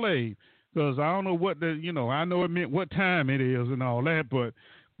Flavor Flav, because I don't know what I know it meant what time it is and all that, but,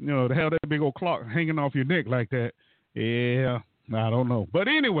 you know, to have that big old clock hanging off your neck like that, yeah, I don't know. But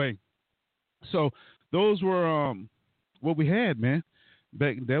anyway, so those were what we had, man,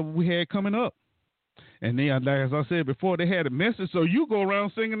 back that we had coming up. And then, like as I said before, they had a message, so you go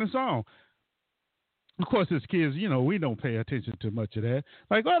around singing the song. Of course, as kids, you know, we don't pay attention to much of that.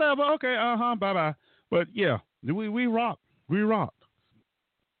 Like, whatever, okay, bye-bye. But, yeah, we rock. We rock.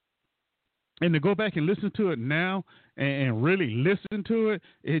 And to go back and listen to it now and really listen to it,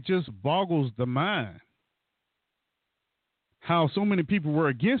 it just boggles the mind how so many people were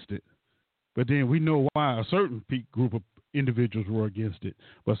against it. But then we know why a certain group of individuals were against it.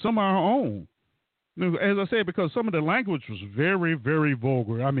 But some are our own. As I said, because some of the language was very, very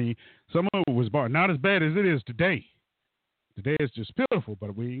vulgar. I mean, some of it was not as bad as it is today. Today it's just pitiful,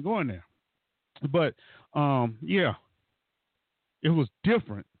 but we ain't going there. But, yeah, it was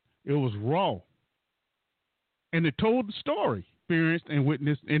different. It was raw. And it told the story, experienced and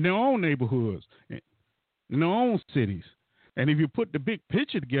witnessed in their own neighborhoods, in their own cities. And if you put the big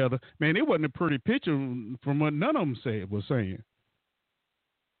picture together, man, it wasn't a pretty picture from what none of them was saying.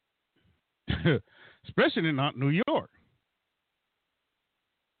 Especially not New York.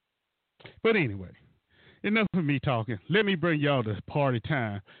 But anyway, enough of me talking. Let me bring y'all to party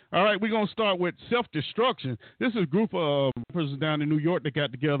time. All right, we're going to start with Self-Destruction. This is a group of persons down in New York that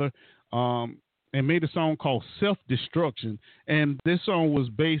got together and made a song called Self-Destruction. And this song was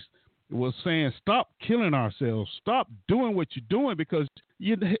saying, stop killing ourselves. Stop doing what you're doing because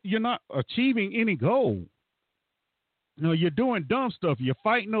you're not achieving any goal. You know, you're doing dumb stuff. You're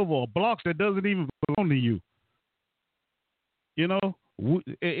fighting over a block that doesn't even belong to you. You know,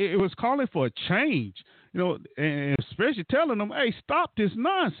 it was calling for a change, you know, and especially telling them, hey, stop this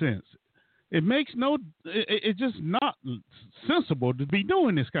nonsense. It makes it's just not sensible to be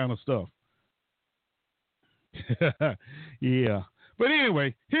doing this kind of stuff. Yeah. But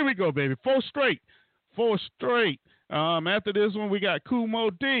anyway, here we go, baby. 4 straight. After this one, we got Kumo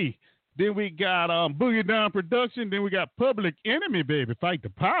D. Then we got Boogie Down Production. Then we got Public Enemy, baby. Fight the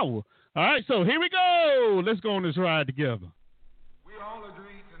power. All right, so here we go. Let's go on this ride together. We all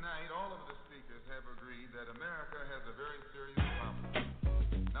agree tonight, all of the speakers have agreed that America has a very serious problem.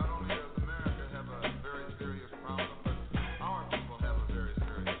 Not only does America have a very serious problem, but our people have a very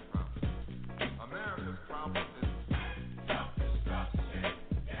serious problem. America's problem is self-destruction.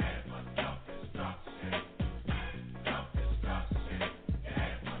 Yeah, it was self-destruction. Self-destruction.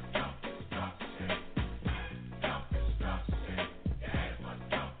 Yeah, it was self-destruction. Self-destruction. Yeah, it was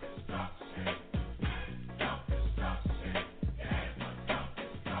self-destruction. Self-destruction. Yeah, it was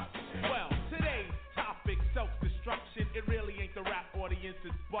self-destruction. Well, today's topic, self-destruction. It really ain't the rap audience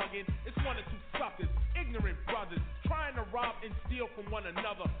is bugging. It's one or two suckers, ignorant brothers, trying to rob and steal from one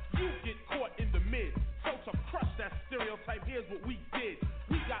another. You get caught in the mid. So to crush that stereotype, here's what we did.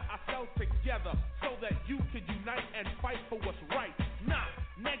 We got ourselves together so that you could unite and fight for what's right. Not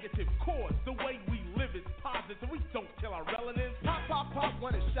negative cause. The way we live is positive. We don't kill our relatives. Pop, pop, pop,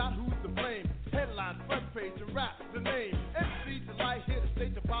 when it's shot, who's to blame? Headline, front page, and rap, the name. MC Delight here to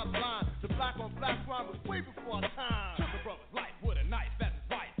state the bottom line. The black on black crime was way before our time. Took a brother's life with a knife, that's his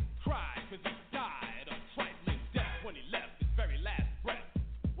wife. Cried cause he died of trifling death when he left his very last breath.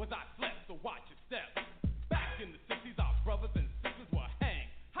 Was I slept, so watch your steps. Back in the 60s, our brothers and sisters were hanged.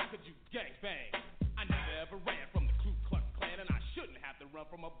 How could you gangbang? I never ever ran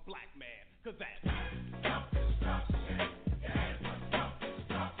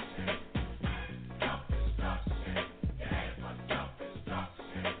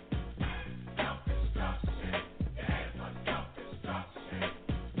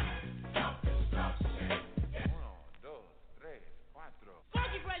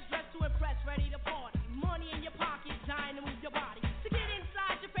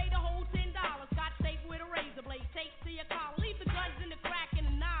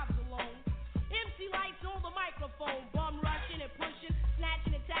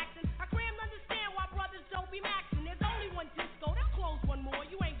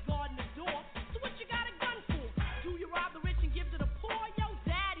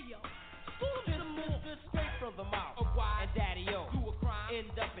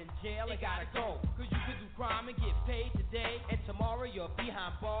and get paid today, and tomorrow you're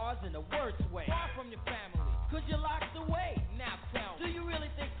behind bars in the worst way. Far from your family, cause you're locked away. Now tell me, do you really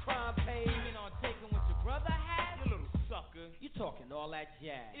think crime pays? Even on taking what your brother has? You little sucker. You talking all that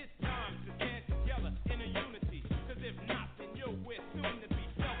jazz. It's time to stand together in a unity, cause if not, then we're soon to be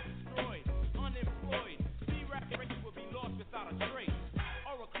self-destroyed, unemployed. C-Rap race will be lost without a trace,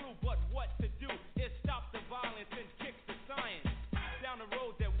 or a clue, but what to do is stop the violence and kick the science down the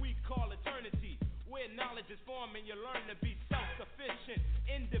road that we call eternity, where knowledge is formed and you learn to be self-sufficient,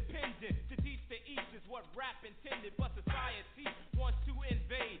 independent. To teach to each is what rap intended, but society wants to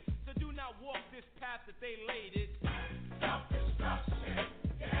invade. So do not walk this path that they laid. It's self-destruction.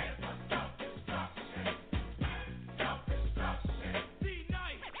 Yeah, it's self-destruction. Self-destruction.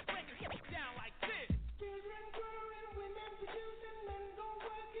 D-Night, break it down like this. Children growing, women producing, men go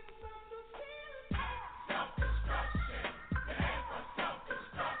working from the field. Self-destruction.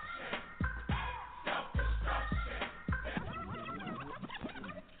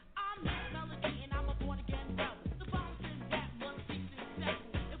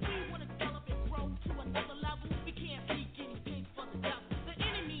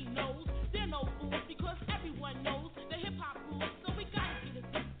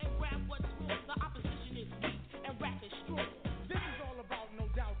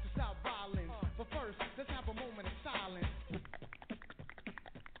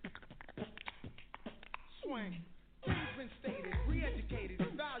 Things been stated, re-educated,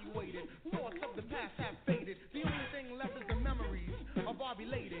 evaluated. Thoughts of the past have faded. The only thing left is the memories of our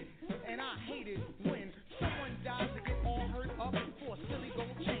belated. And I hate it when someone dies to get all hurt up for a silly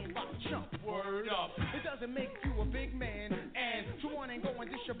gold chain by chump. Word up. It doesn't make you a big man, and someone ain't going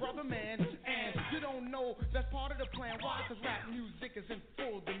dish your brother, man. And you don't know that's part of the plan. Why? Cause rap music is in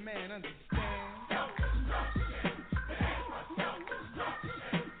full demand. Understand?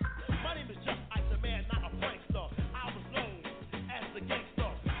 My name is Just Ice, a man, not a prankster. I was known as the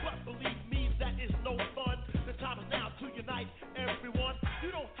gangster, but believe me, that is no fun. The time is now to unite everyone.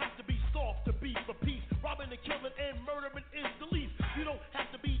 You don't have to be soft to be for peace. Robbing and killing and murdering is the least. You don't have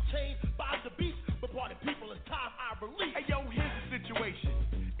to be chained by the beast, but party people, it's time I release. Hey yo, here's the situation.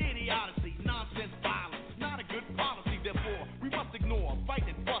 Idiocy, nonsense, violence, not a good policy. Therefore, we must ignore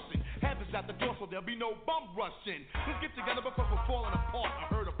fighting, fussing. Heaven's at the door, so there'll be no bum rushing. Let's get together because we're falling apart. I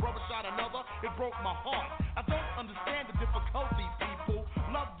heard a brother shot another, it broke my heart. I don't understand the difficulty, people.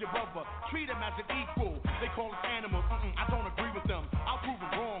 Love your brother, treat him as an equal. They call us animals, I don't agree with them. I'll prove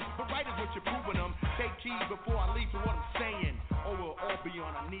them wrong, but right is what you're proving them. Take heed before I leave to what I'm saying, or we'll all be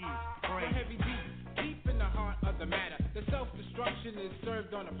on our knees praying. Heavy deep in the heart of the matter. The self-destruction is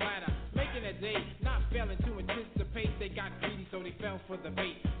served on a platter, making a day, not failing to anticipate. They got greedy, so they fell for the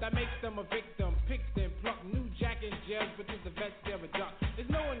bait. That makes them a victim, picked and plucked. New jack in jail, but to the vest they're a duck. There's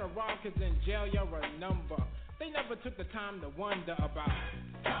no one around, cause in jail you're a number. They never took the time to wonder about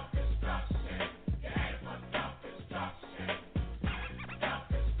self-destruction. Yeah, it's self-destruction.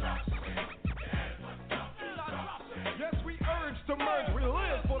 Yes, we urge to merge. We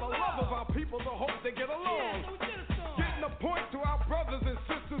live for the love of our people, the hope they get along. Getting a point to our brothers and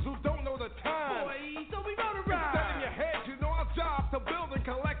sisters who don't know the time. Boy, so we gotta ride. Instead in your head, you know our job to build and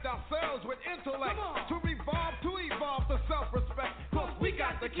collect ourselves with intellect. To revolve, to evolve to self-respect. Cause we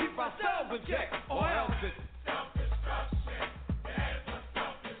got to keep ourselves in check, or else it's self-destruction. Yeah, it's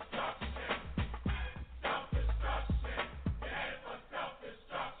self-destruction. Self-destruction. Yeah, it's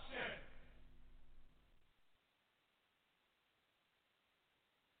self-destruction.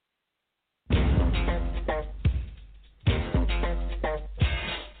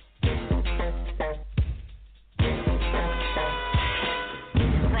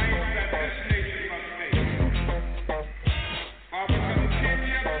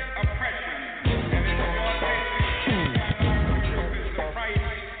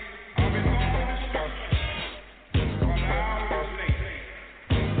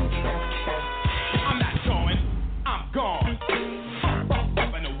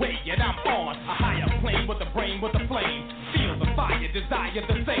 With the flame, feel the fire, desire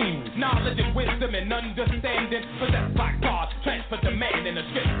the same. Knowledge and wisdom and understanding possessed by God, transfer demand in a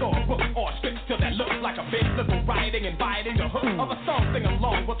script or a book or a script till that looks like a biblical writing, inviting a hook of a song, sing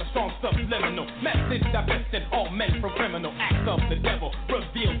along with a strong subliminal message divesting all men from criminal acts of the devil,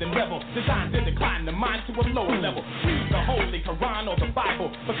 revealed in rebel, designed to decline the mind to a lower level. Read the Holy Quran or the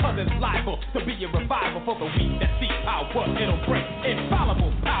Bible because it's liable to be a revival for the weak that seek power. It'll bring infallible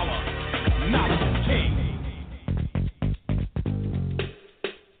power. Knowledge is king.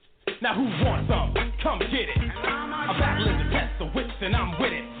 Now who wants some? Come get it. I'm battling the test of wits and I'm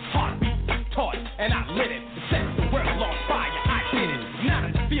with it. Heartbeat, taught, and I lit it. Set the world on fire, I did it. Now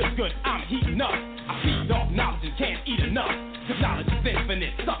that it feels good, I'm heating up. I feed off knowledge. can't eat enough. Cause knowledge is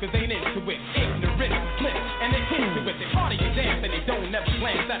infinite, suckers ain't into it. Ignorant, flip, and they can't do it. They party and dance and they don't never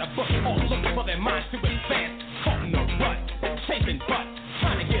glance at a book. All looking for their minds to advance. Caught in a rut, chasing butt,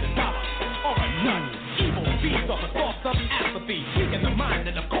 trying to get a dollar or a nut. Evil feeds off a source of apathy. Weak in the mind,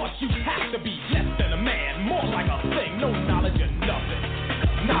 and of course you have to be less than a man, more like a thing. No knowledge or nothing.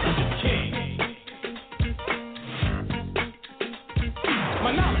 Knowledge is king. My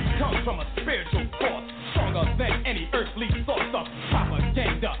knowledge comes from a spiritual force, stronger than any earthly source of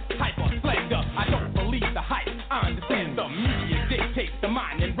propaganda, hype or slander. I don't believe the hype. I understand the media dictates the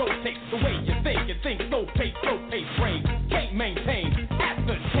mind and rotates the way you think. You think slow pace, brain can't maintain,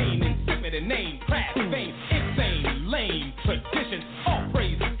 ascertain, insipid and name, craft, fame, insane, lame traditions, all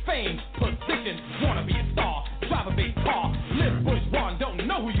praise, fame, position. Wanna be a star, drive a big car, live bourgeois, don't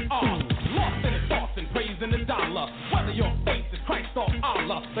know who you are. Lost in the sauce and praising the dollar. Whether your faith is Christ or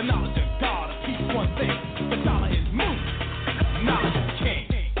Allah, the knowledge of God will teach one thing: the dollar is moving, knowledge is king.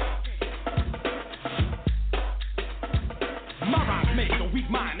 My rhymes make a weak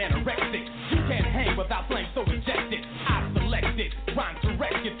mind anorexic. You can't hang without flame, so reject it. I've selected rhyme to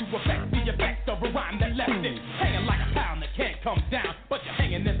wreck it to affect the effect of a rhyme that left it. Hanging like a pound that can't come down, but you're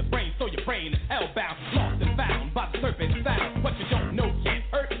hanging in the brain, so your brain is hellbound. Lost and found by the serpent sound. What you don't know can't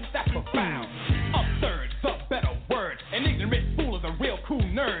hurt, that's profound. Absurd, the better word. An ignorant fool is a real cool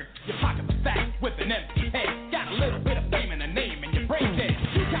nerd. Your pockets are fat with an empty head. Got a little bit of fame and a name and your brain dead.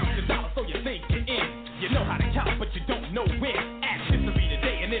 You count your dollars so you think you're in. You know how to count, but you don't know when. Add history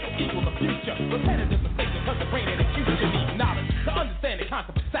today and it'll equal the future. Repetitive mistakes because the brain ain't acute. You need knowledge to understand the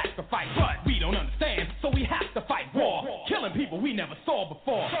concept of sacrifice. But we don't understand, so we have to fight war. Killing people we never saw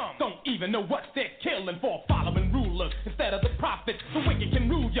before. Don't even know what they're killing for. Following rulers instead of the prophets. The wicked can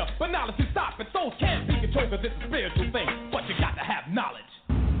rule you, but knowledge can stop it. Souls can't be controlled because it's a spiritual thing. But you got to have knowledge.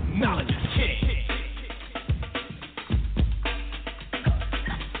 Knowledge is king.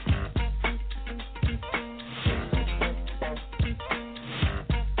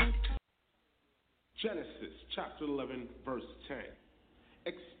 Genesis chapter 11 verse 10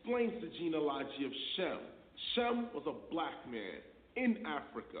 explains the genealogy of Shem. Shem was a black man in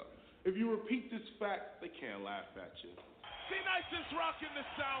Africa. If you repeat this fact, they can't laugh at you. C-Nice is rocking the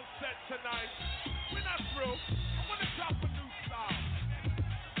sound set tonight. We're not through. I want to drop a new style.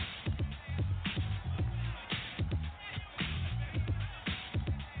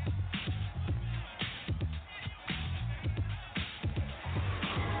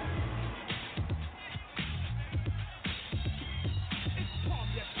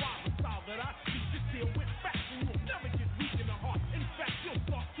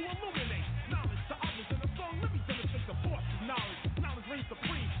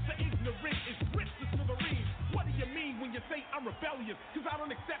 I'm rebellious, cause I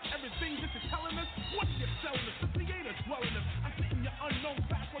don't accept everything that you're telling us. What are you selling us? The theater's dwelling us. I'm sitting your unknown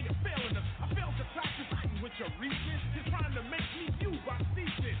fast while you're failing us. I failed to practice fighting with your reason. You're trying to make me you by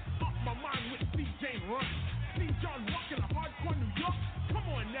ceasing. Up my mind with C. Jane running. See John walking a hardcore New York. Come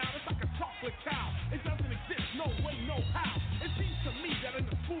on now, it's like a chocolate cow. It doesn't exist, no way, no how. It seems to me that in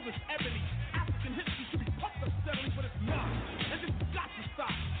the school is ebony. African history should be pumped up steadily, but it's not. And this has got to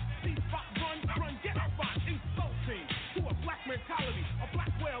stop. See spot, run, get spot, insulting. Black mentality, a black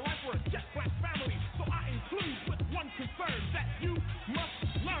way of life, or a jet black family. So I include with one concern that you must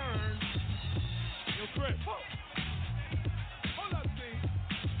learn. Yo, Chris. Hold up, C.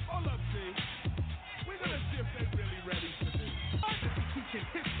 We're gonna see if they're really ready for this. Teaching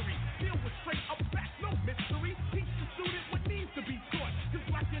history, deal with straight up facts, no mystery. Teach the student what needs to be taught. Cause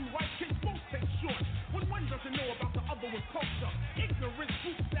black and white kids both take short. When one doesn't know about the other one's culture, ignorance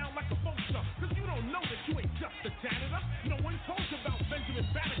swoops down like a vulture. Cause you don't know that you ain't just a janitor. No one told you about Benjamin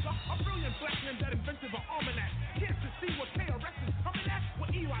Banneker, a brilliant black man that invented the almanac. Can't you see what KRS is coming at?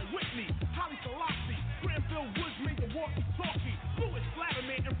 With Eli Whitney, Haile Selassie, Granville Woods made the walkie-talkie. Louis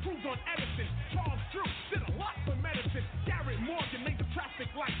Vladimir improved on Edison. Charles Drew did a lot for medicine. Garrett Morgan made the traffic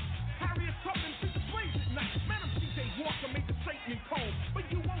lights. Harriet Tubman did the slaves at night. Madam C.J. Walker made the straightening comb. But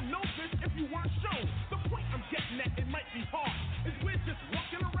you won't know this if you weren't shown. The point I'm getting at, it might be hard, is we're just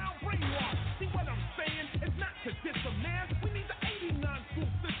walking around brainwashed. See what I'm saying? It's not to diss a man. We need the 89 school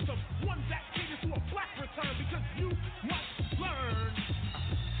system. One that caters to a black return because you must learn.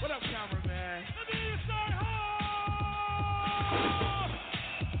 What up, cameraman? Let me say ho!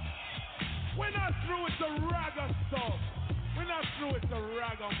 We're not through with the ragga stuff. We're not through with the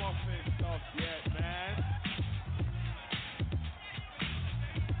ragamuffin stuff yet, man.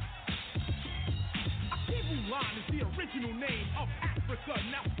 Akebu Line is the original name of Africa,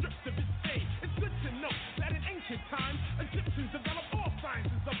 now stripped of its fame. It's good to know that in ancient times, Egyptians developed all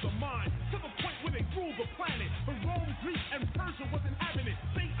sciences of the mind, to the point where they ruled the planet. But Rome, Greece, and Persia wasn't having it.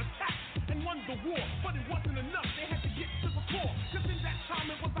 They attacked and won the war, but it wasn't enough. They had to get to the core, cause in that time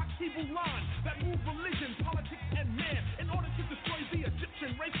it was Akhibullah that moved religion, politics, and man. In order to destroy the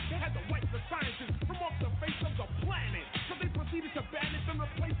Egyptian race, they had to wipe the sciences from off the face of the planet. So they proceeded to ban it and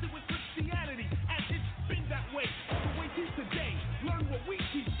replace it with Christianity, and it's been that way all the way to today. Learn what we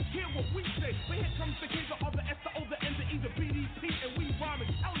teach, hear what we say. But here comes the K, the R, the S, the O, the N, the E, the BDP, and we rhyme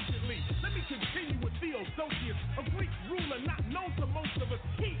intelligently. Let me continue with Theodosius, a Greek ruler not known to most of us.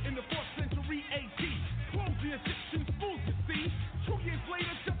 He, in the 4th century AD, closed the Egyptian schools, you see. 2 years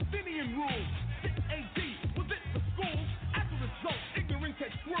later, Justinian ruled. 6 AD was it for schools. As a result, ignorance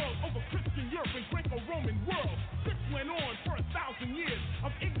had swirled over Christian Europe and Greco-Roman world. This went on for 1,000 years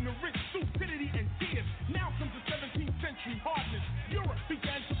of ignorance, stupidity, and tears. Now comes the 17th century hardness. Europe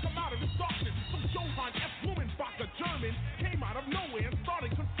began to come out of its darkness. So Johann F. Blumenbach, a German, came out of nowhere and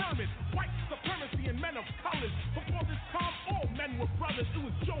started confirming white supremacy and men of colors. Before this time, all men were brothers. It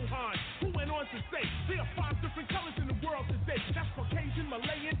was Johann who went on to say there are 5 different colors in the world today. That's Caucasian,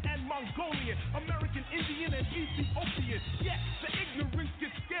 Malayan, and Mongolian, American Indian, and Ethiopian. Yet the ignorance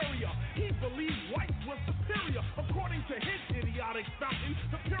gets scarier. He believed whites were superior. According to his idiotic fountain,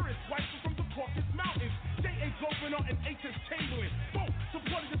 the purest whites were from the Caucasus Mountains. J.A. Gouverneur and H.S. Chamberlain both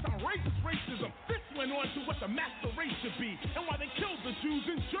supported this outrageous racism. This went on to what the master race should be and why they killed the Jews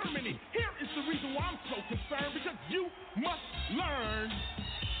in Germany. Here is the reason why I'm so concerned, because you must learn.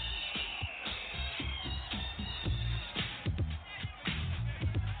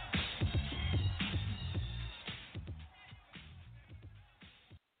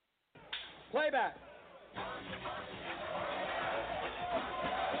 Playback.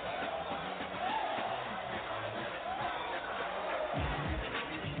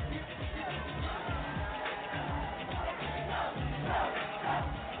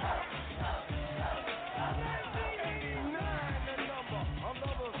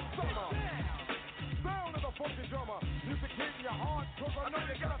 Funky drummer, music hitting your heart, cause I know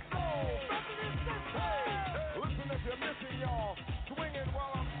you got a soul. Hey, listen if you're missing, y'all. Swinging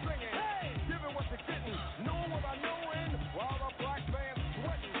while I'm singing, giving what you're getting, knowing what I know in, while the black band's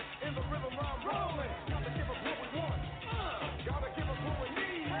sweating, in the rhythm I'm rolling. Gotta give us what we want, gotta give us what we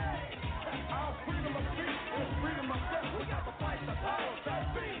need. Our freedom of speech is freedom of death. We got to fight the power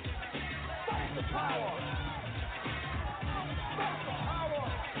that be. Fight the power. Fight the power.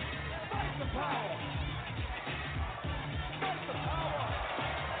 Fight the power. Fight the power!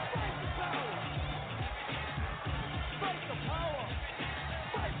 Fight the power! Fight the power!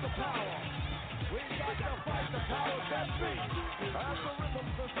 Fight the power! We got to fight the power that be.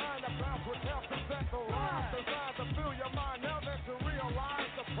 Algorithms designed to bounce with help to set the rise. Designed to fill your mind now that you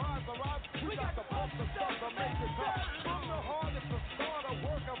realize the prize arrives. We got to pump the stuff to make it tough. From the heart, it's the start of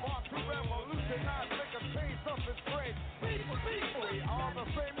work of art to revolutionize, make a change, something strange. People, we are the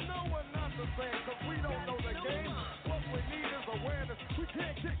same. No, we're not the same, cause we don't know the game. What we need is awareness. We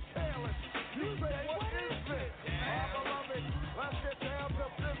can't get careless. You say, what is this? Our beloved, let's get down to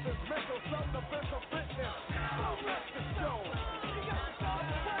business. Mental self-defense of fitness. So let's the show. You got to start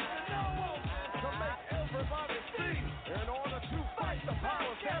to know to make everybody see. In order to fight the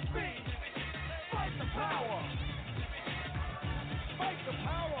powers that be. Fight the power. Fight the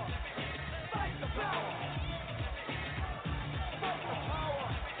power. Fight the power. Fight the power.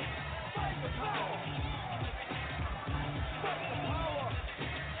 Fight the power. Fight the power.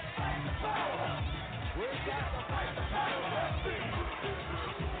 Fight the power. We got to fight the power that be.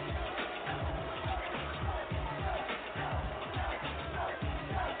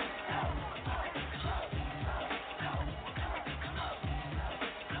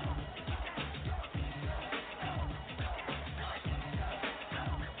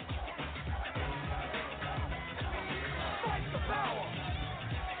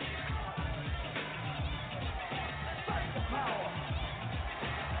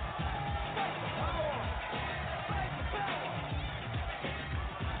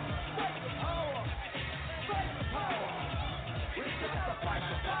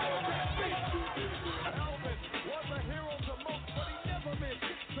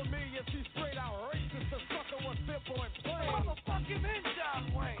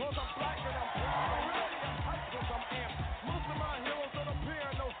 Cause I'm black and I'm proud. I'm ready, I'm hyped cause I'm amped. Most of my heroes don't appear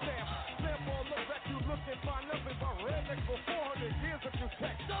in no stamp. Therefore, look back, you look and find nothing but rednecks for 400 years if you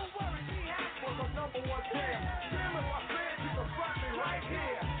check. Don't worry, we have for the number one jam. Damn, if I said you can find me right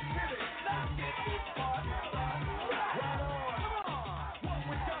here. Hit it, let's get this party started. Right on, come on, what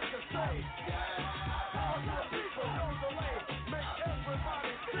we got to say. Power to the people, no delay. Make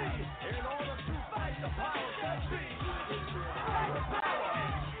everybody see. In order to fight the powers that be. Fight the power.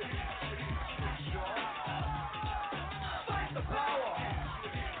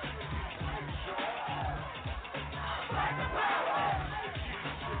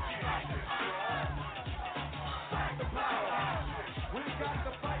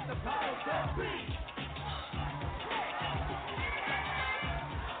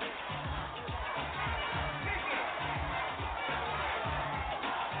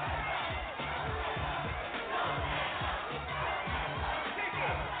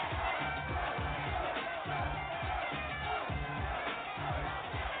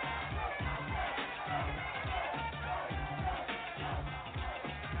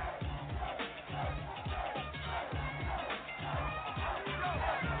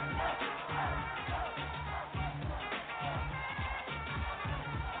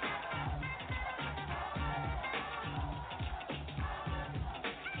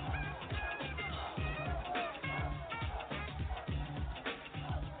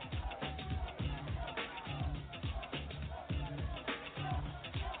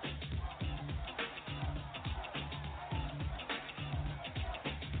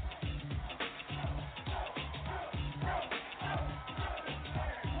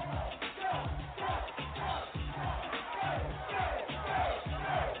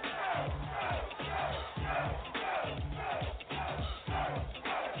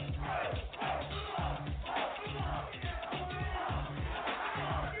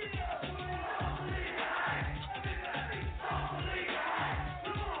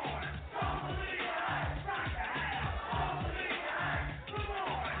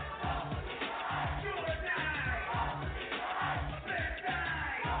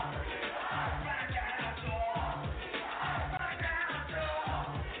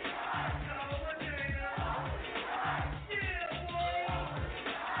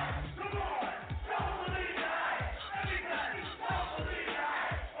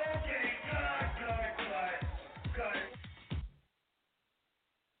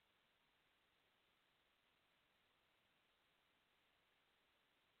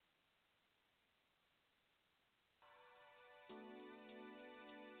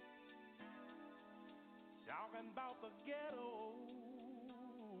 talking about the ghetto.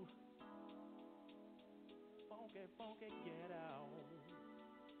 Funky, funky ghetto.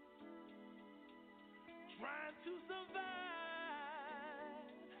 Trying to survive,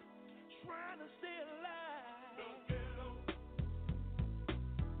 trying to stay alive. The ghetto.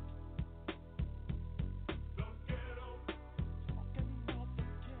 The ghetto. Talking about the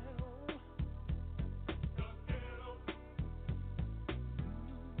ghetto. The ghetto.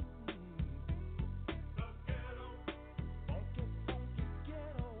 The ghetto. Funky, funky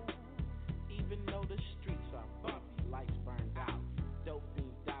ghetto. Even though the streets are bumpy, lights burned out, dope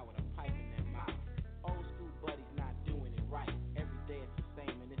fiends die with a pipe in their mouth. Old school buddies not doing it right. Every day it's the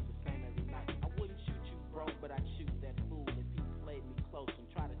same and it's the same every night. I wouldn't shoot you, bro, but I'd shoot that fool if he played me close and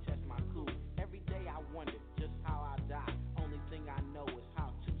try to test my cool. Every day I wonder just how I die. Only thing I know is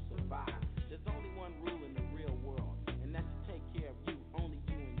how to survive. There's only one rule in the real world, and that's to take care of you, only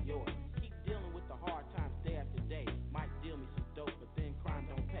you and yours. Keep dealing with the hard times day after day. Might deal me some dope, but then crime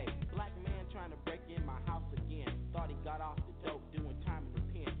don't pay. Black man trying to break in my house again. Thought he got off the dope, doing time in the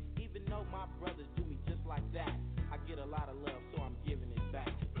pen. Even though my brothers do me just like that, I get a lot of love, so I'm giving it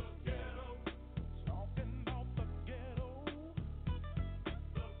back. Yeah. Talking about the ghetto.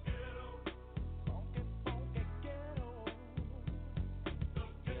 The ghetto. Funky, funky ghetto. The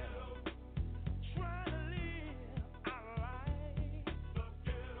ghetto. Trying to live our life. The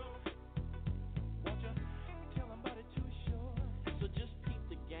ghetto. Won't you tell them about it too short? So just peep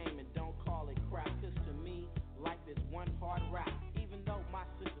the game and don't call it crap. Cause to me, life is one hard rap. Even though my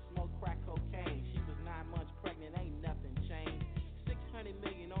sister smoked crack cocaine, she was 9 months pregnant, ain't nothing changed. 600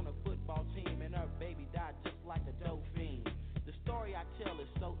 million on a football team, and her baby died just like a dope fiend. The story I tell is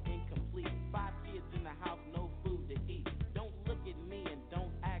so incomplete. 5 kids in the house, no food to eat. Don't look at me and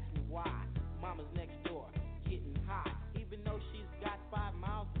don't ask me why. Mama's next door, getting hot. Even though she's got 5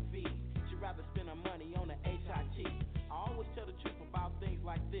 mouths to feed, she'd rather spend her money on the HIT. I always tell the truth about things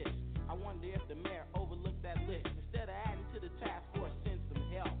like this. I wonder if the mayor overlooked that list. Instead of adding to the task force, send some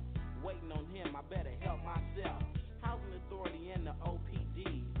help. Waiting on him, I better help myself. Housing Authority and the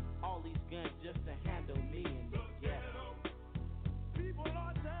OPD. All these guns just to handle me in the ghetto. People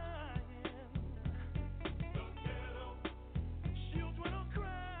are dying. The ghetto. Children are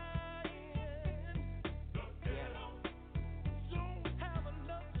crying. The ghetto. Don't have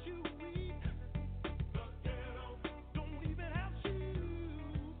enough to eat. The ghetto. Don't even have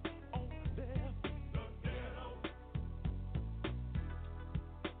shoes on their feet. The ghetto.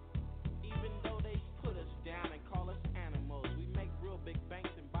 Even though they put us down and call us animals, we make real big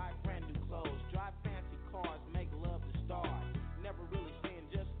banks and buy brand new clothes, drive fancy cars, make love to stars. Never really saying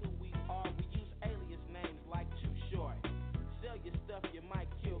just who we are. We use alias names like Too Short. Sell your stuff you might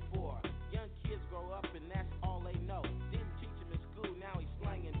kill for. Young kids grow up and that's all they know. Didn't teach him in school, now he's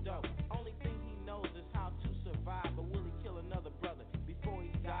slanging dope. Only thing he knows is how to survive. But will he kill another brother before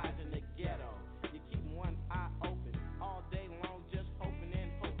he dies in the ghetto? You keep one eye open all day long, just hoping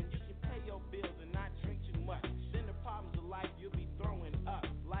and hoping you can pay your bills and not drink too much. Then the problems of life you'll be throwing up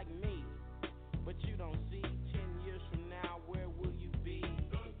like me. But you don't see 10 years from now, where will you be?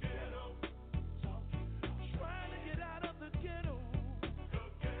 The ghetto. Trying to get out of the ghetto. The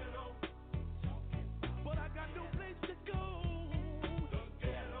ghetto. But I got no place to go. The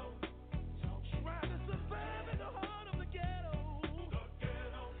ghetto. Trying to survive in the heart of the ghetto. The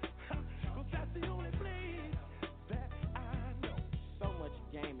ghetto. 'Cause that's the only place that I know. So much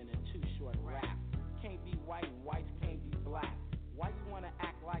game in a Too Short rap. Can't be white and whites can't be black. Why you wanna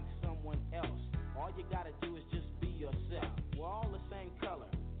act like someone else? All you gotta do is just be yourself. We're all the same color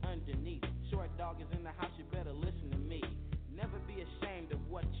underneath. Short dog is in the house, you better listen to me. Never be ashamed of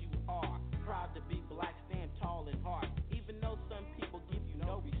what you are. Proud to be black, stand tall and hard. Even though some people give you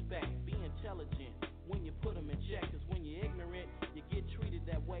no respect, be intelligent when you put them in check. Cause when you're ignorant, you get treated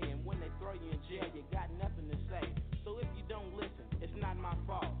that way. And when they throw you in jail, you got nothing to say. So if you don't listen, it's not my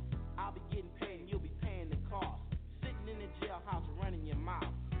fault. I'll be getting paid and you'll be paying the cost. Sitting in the jailhouse running your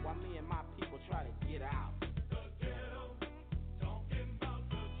mouth while me and my people try to get out. The ghetto. Talking about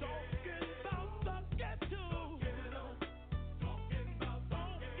the ghetto. Talking about the ghetto. Talking about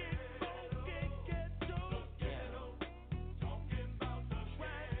the ghetto. Talking about the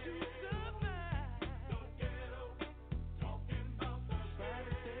trying to survive. The ghetto. Talking about the trying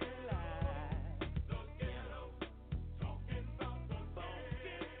to stay alive. The ghetto. Talking about the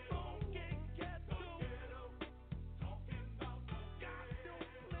funky ghetto. Talking about the got no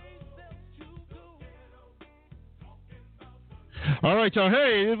place else to go. All right, y'all.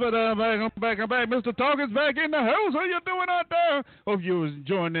 Hey, but I'm back. Mr. Talking's back in the house. How you doing out there? Hope you was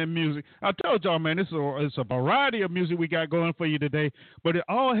enjoying that music. I told y'all, man, it's a variety of music we got going for you today, but it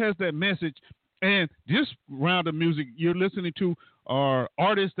all has that message And this round of music you're listening to are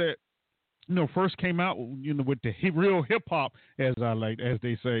artists that first came out, with the real hip hop, as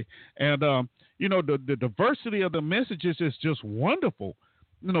they say, and the diversity of the messages is just wonderful.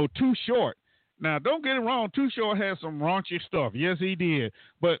 Too Short. Now, don't get it wrong. Too Short has some raunchy stuff. Yes, he did.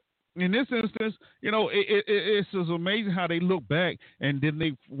 But in this instance, it's just amazing how they look back, and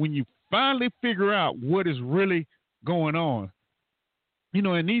then when you finally figure out what is really going on,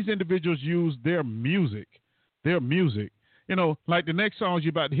 and these individuals use their music, like the next song you're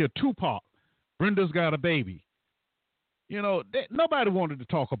about to hear, Tupac, Brenda's Got a Baby. Nobody wanted to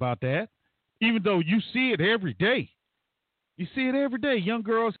talk about that, even though you see it every day. You see it every day. Young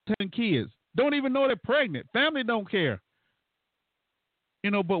girls having kids. Don't even know they're pregnant. Family don't care.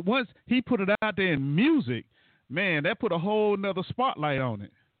 But once he put it out there in music, man, that put a whole nother spotlight on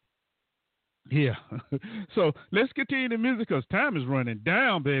it. Yeah. So let's continue the music because time is running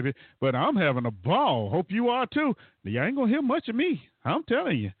down, baby. But I'm having a ball. Hope you are too. You ain't going to hear much of me. I'm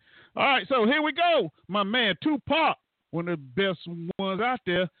telling you. All right, so here we go. My man Tupac, one of the best ones out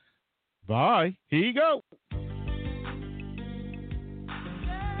there. Bye. Here you go.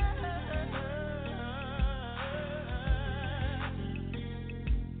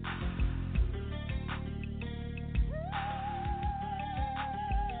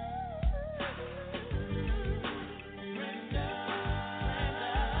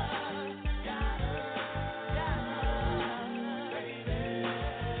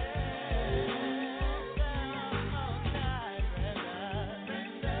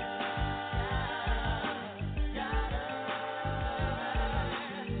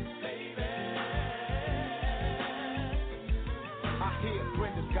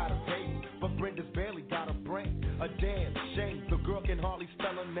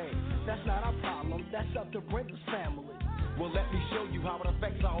 That's not our problem, that's up to Brenda's family. Well, let me show you how it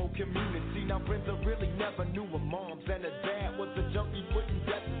affects our whole community. Now, Brenda really never knew her moms, and her dad was a junkie putting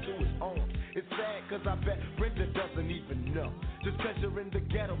death into his arms. It's sad, cause I bet Brenda doesn't even know. Just cause you're in the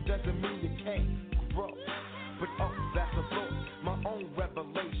ghetto doesn't mean you can't grow. But that's a thought, my own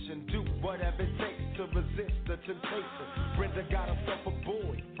revelation. Do whatever it takes to resist the temptation. Brenda got herself a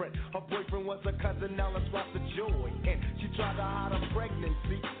boyfriend. Her boyfriend was a cousin, now let's watch the joy. And she tried to hide her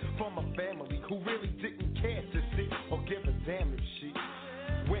pregnancy from a family who really didn't care to see or give a damn if she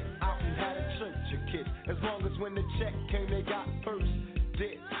went out and had a church of kids. As long as when the check came, they got first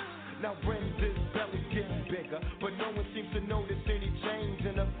dibs. Now Brenda's belly's getting bigger, but no one seems to notice any change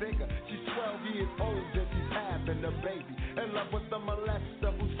in her figure. She's 12 years old and she's having a baby. In love with a molester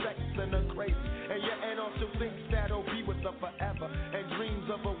who's sexing her crazy. And your aunt also thinks that he'll be with her forever, and dreams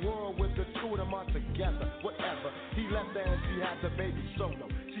of a world with the two of them are together. Whatever, he left her and she had the baby solo.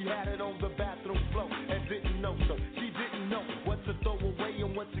 She had it on the bathroom floor and didn't know so. She didn't know what to throw away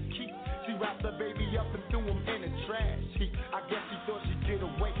and what to keep. She wrapped the baby up and threw him in the trash heap. I guess she thought she'd get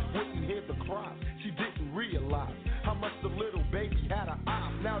away, wouldn't hear the cries. She didn't realize how much the little baby had her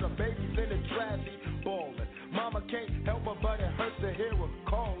eyes. Now the baby's in the trash heap, bawling. Mama can't help her, but it hurts to hear her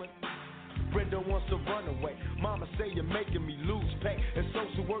calling. Brenda wants to run away. Mama say you're making me lose pay, and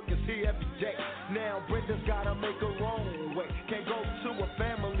social work is here every day. Now Brenda's gotta make her own way. Can't go to a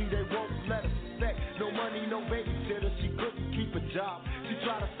family, they won't let her stay. No money, no babysitter, she couldn't keep a job. She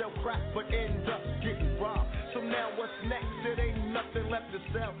tried to sell crack, but ends up getting robbed. So now what's next? It ain't nothing left to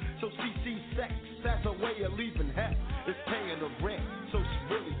sell. So she sees sex as a way of leaving hell. It's paying the rent, so she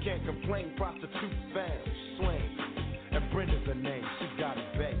really can't complain. Prostitute fans swing, and Brenda's her name. She got a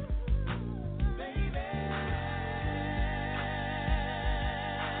baby.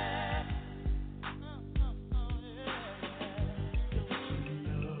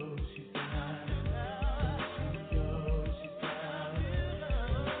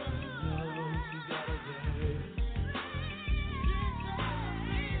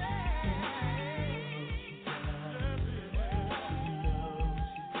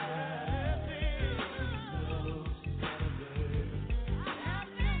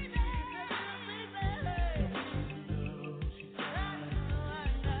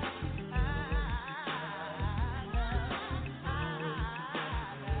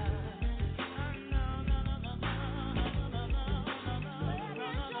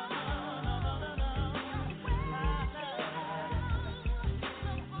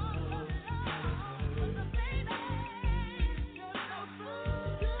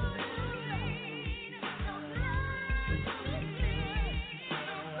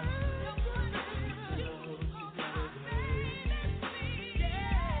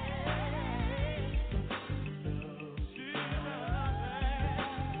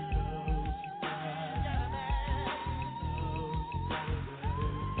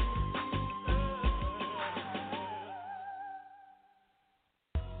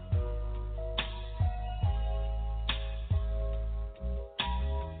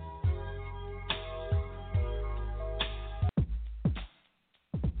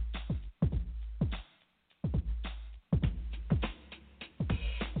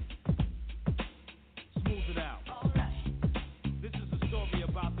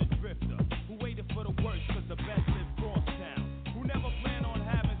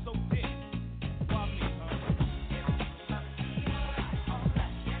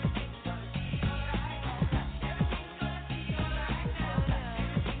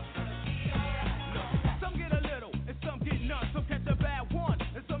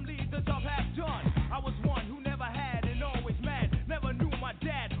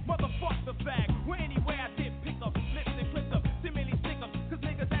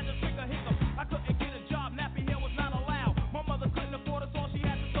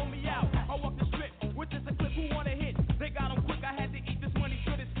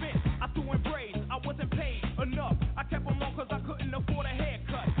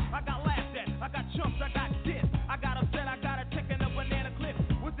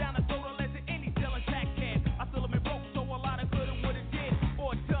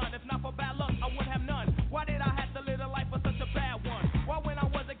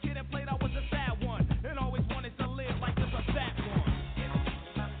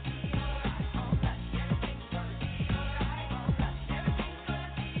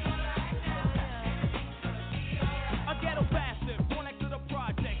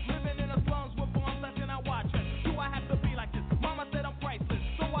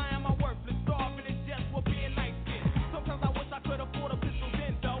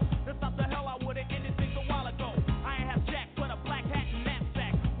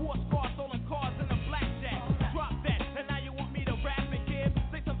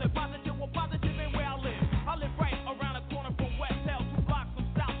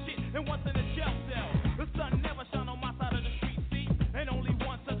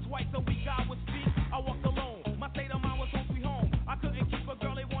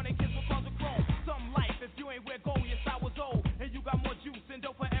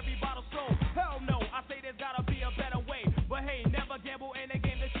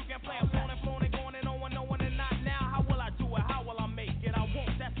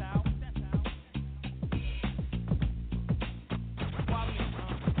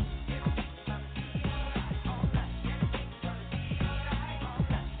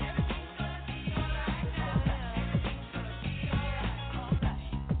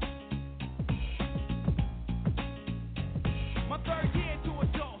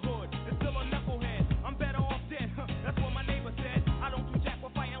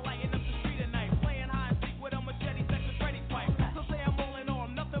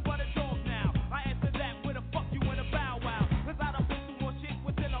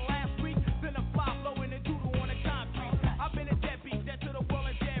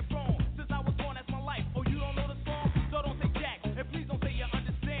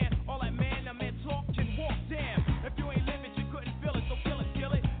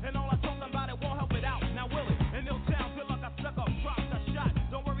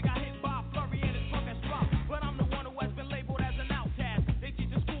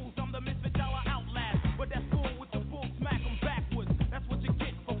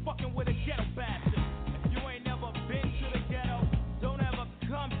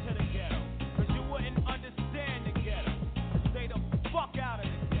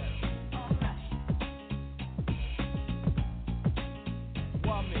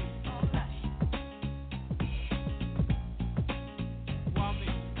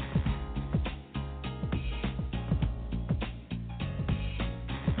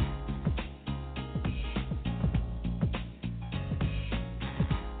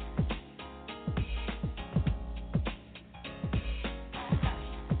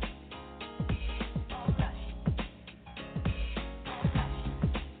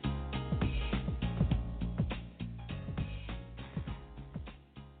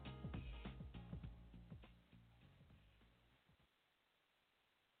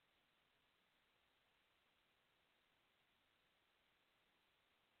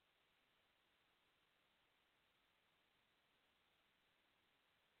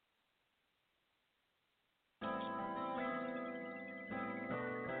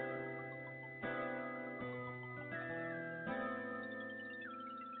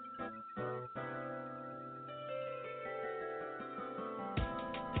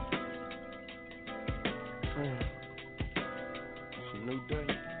 saying? It's a new day.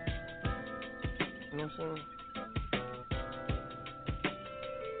 You know what I'm saying?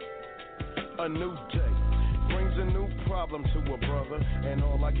 A new day brings a new problem to a brother, and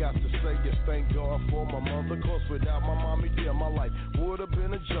all I got to say is thank God for my mother, cause without my mommy, dear, my life would have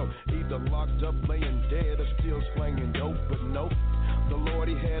been a joke, either locked up, laying dead, or still slanging dope, but nope, the Lord,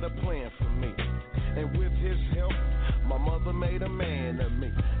 he had a plan for me, and with his help, my mother made a man of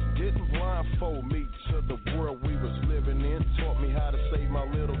me, didn't blindfold me to the world we was living in, taught me how to save my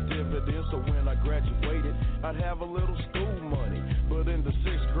little dividends, so when I graduated, I'd have a little school money, but in the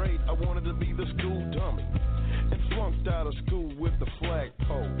 6th grade, I wanted to be the school dummy, and flunked out of school with the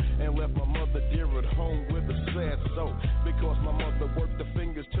flagpole, and left my mother dear at home with a sad soul, because my mother worked the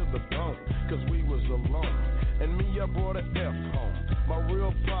fingers to the bone, cause we was alone, and me, I brought a F home. My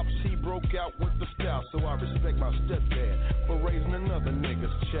real pops, he broke out with the style, so I respect my stepdad for raising another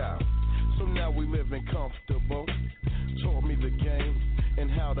nigga's child. So now we living comfortable, taught me the game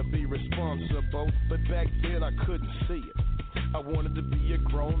and how to be responsible, but back then I couldn't see it. I wanted to be a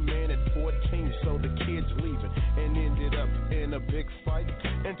grown man at 14, so the kids leaving and ended up in a big fight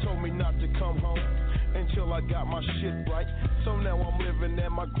and told me not to come home until I got my shit right. So now I'm living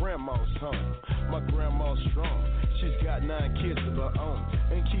at my grandma's home. My grandma's strong, she's got 9 kids of her own,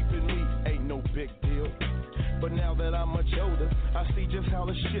 and keeping me ain't no big deal. But now that I'm much older, I see just how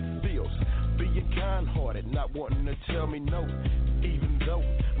the shit feels. Being kind-hearted, not wanting to tell me no, even though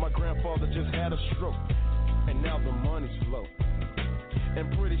my grandfather just had a stroke, and now the money's low.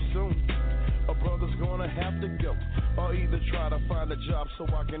 And pretty soon, a brother's gonna have to go, or either try to find a job so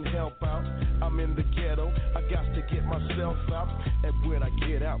I can help out. I'm in the ghetto, I got to get myself out, and when I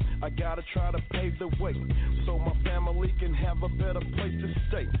get out, I gotta try to pave the way, so my family can have a better place to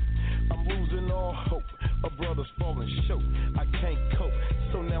stay. I'm losing all hope, a brother's falling short, I can't cope,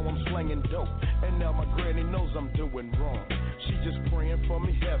 so now I'm slanging dope, and now my granny knows I'm doing wrong. She just praying for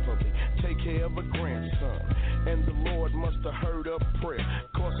me heavily, take care of a grandson, and the Lord must have heard her prayer,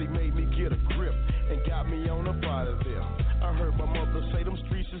 cause he made me get a grip, and got me on up out of there. I heard my mother say them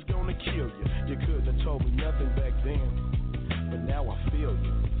streets is gonna kill you, you couldn't have told me nothing back then, but now I feel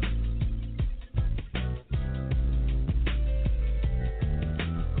you.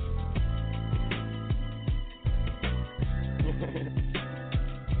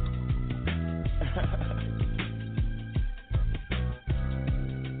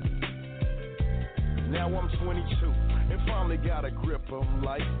 Now I'm 22 and finally got a grip on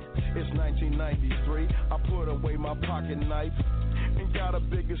life. It's 1993, I put away my pocket knife and got a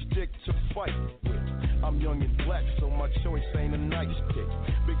bigger stick to fight with. I'm young and black, so my choice ain't a nice stick,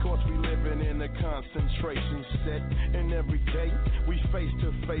 because we living in a concentration set, and every day we face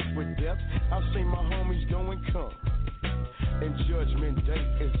to face with death. I've seen my homies go and come, and Judgment Day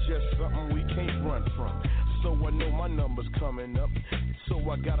is just something we can't run from. So I know my number's coming up, so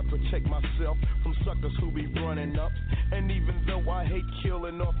I gotta protect myself from suckers who be running up. And even though I hate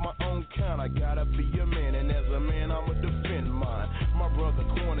killing off my own kind, I gotta be a man, and as a man I'ma defend mine. My brother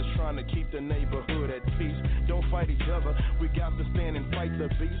Corn is trying to keep the neighborhood at peace. Don't fight each other, we got to stand and fight the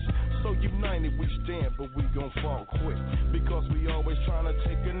beast. So united we stand, but we gon' fall quick, because we always trying to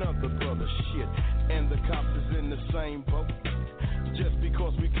take another brother's shit, and the cops is in the same boat. Just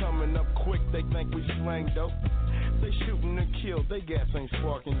because we coming up quick, they think we slang dope. They shooting and kill, they gas ain't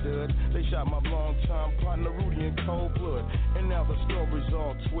sparking dud. They shot my longtime partner Rudy in cold blood, and now the story's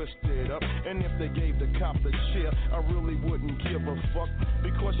all twisted up. And if they gave the cop the chair, I really wouldn't give a fuck,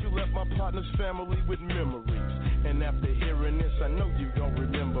 because you left my partner's family with memories. And after hearing this, I know you don't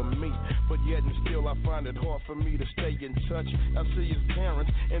remember me, but yet and still I find it hard for me to stay in touch. I see his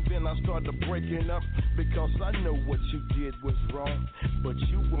parents, and then I start to breaking up, because I know what you did was wrong, but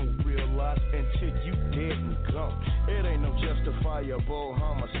you won't realize until you dead and gone. It ain't no justifiable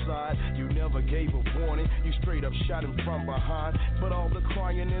homicide. You never gave a warning, you straight up shot him from behind. But all the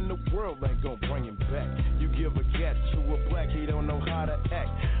crying in the world ain't gonna bring him back. You give a gat to a black, he don't know how to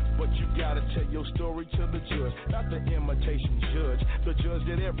act. But you gotta tell your story to the judge, not the imitation judge, the judge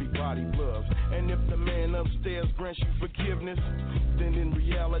that everybody loves. And if the man upstairs grants you forgiveness, then in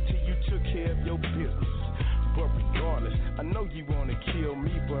reality you took care of your business. But regardless, I know you wanna kill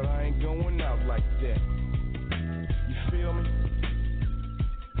me, but I ain't going out like that. You feel me?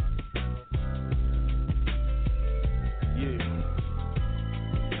 Yeah.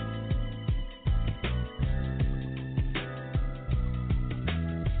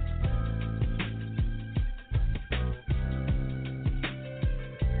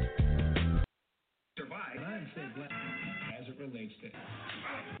 As it relates to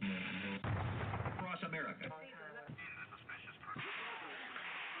across America.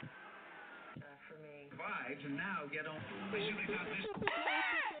 to now get on.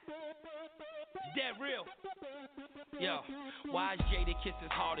 Dead real. Yo, why is Jada Kiss as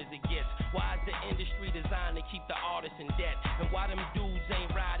hard as it gets? Why is the industry designed to keep the artists in debt? And why them dudes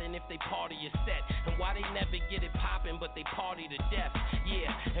ain't riding if they party is set? And why they never get it poppin' but they party to death? Yeah,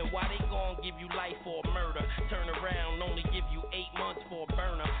 and why they gon' give you life for a murder? Turn around, only give you 8 months for a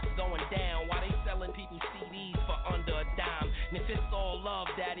burner. Going down, why they selling people CDs for under a dime? And if it's all love,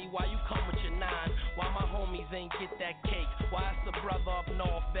 daddy, why you come with your 9? Why my homies ain't get that cake? Why it's the brother up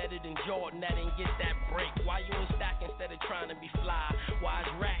north better than Jordan that ain't get that break? Why you ain't stack instead of trying to be fly? Why is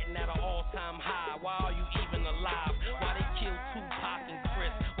ratting at an all-time high? Why are you even alive? Why they kill Tupac and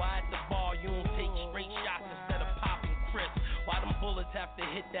Chris? Why at the bar you don't take straight shots instead of popping Chris? Why them bullets have to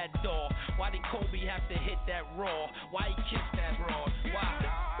hit that door? Why did Kobe have to hit that raw? Why he kissed that broad? Why?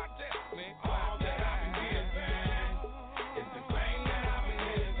 All that I've been giving is the pain that I've been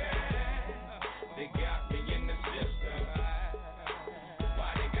living. They got me in the system. Why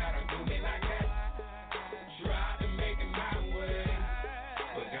they gotta do me like that? Try to make it my way,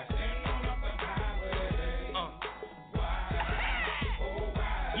 but got sent on up the highway. Why? Oh,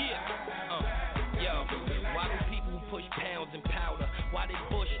 why? Yeah. Yo, why do people push pounds and powder? Why did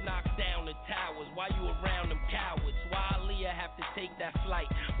Bush knock down the towers? Why you around them cowards? Why Aaliyah have to take that flight?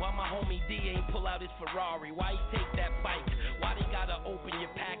 Why my homie D ain't pull out his Ferrari? Why he take that bike? Why they gotta open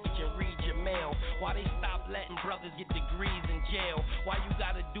your package and read your mail? Why they stop letting brothers get degrees in jail? Why you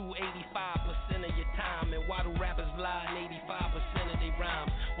gotta do 85% of your time? And why do rappers lie in 85% of their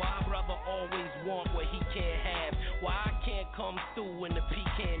rhymes? Why a brother always want what he can't have? Why I can't come through in the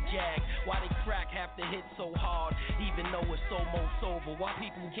pecan jag? Why they crack have to hit so hard even though it's almost over? Why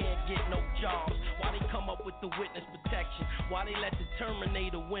people can't get no jobs? Why they come up with the witness protection? Why they let the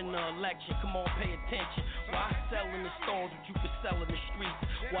Terminator win the election? Come on, pay attention. Why I sell in the stores what you could sell in the streets?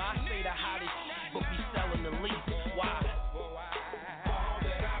 Why I say the hottest shit but be selling the least? Why? All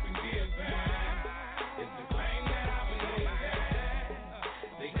that I've been giving is the pain that I've been living.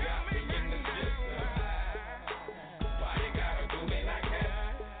 They got me in the system. Why they gotta do me like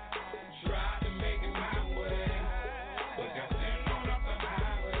that? Try to make it my way, but got sent on up the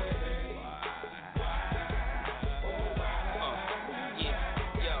highway. Yeah,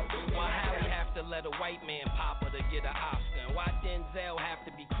 yo, why Halle have to let a white man pop her to get an Oscar? And why Denzel have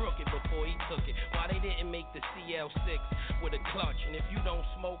to be crooked before he took it? Why they didn't make the CL6 with a clutch? And if you don't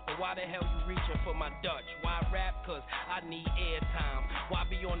smoke, then why the hell you reaching for my Dutch? Why rap? Cause I need airtime. Why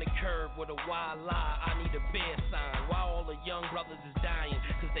be on the curb with a wild lie? I need a bear sign. Why all the young brothers is dying?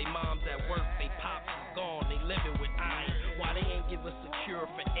 Cause they moms at work, they pops is gone, they living with iron. Why they ain't give us a cure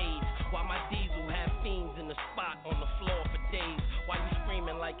for AIDS? Why my diesel have fiends in the spot on the floor for days? Why you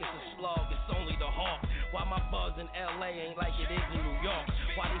screaming like it's a slug, it's only the hawk? Why my buzz in LA ain't like it is in New York?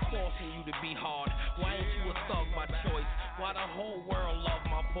 Why they forcing you to be hard? Why ain't you a thug by choice? Why the whole world love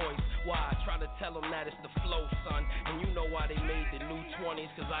my voice? Why I try to tell them that it's the flow, son? And you know why they made the new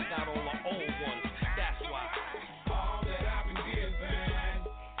 20s, cause I got all the old ones. That's why. All that I've been giving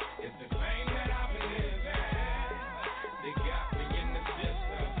is the pain that I've been living. They got me in the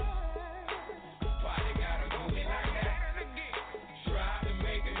system. Why they gotta do me like that? Try to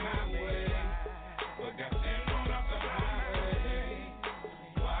make it my way, but got sent on up the highway.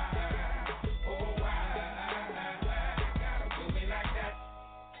 Why? Oh, why? Gotta do me like that?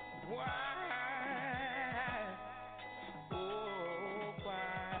 Why? Oh, why?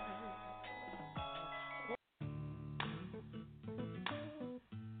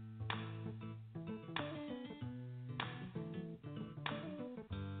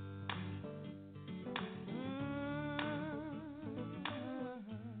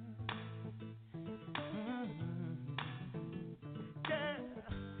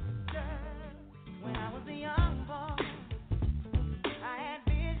 When I was a young boy, I had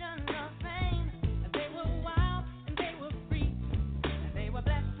visions of fame. They were wild and they were free, and they were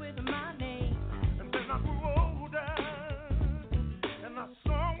blessed with my name. And then I grew older, and I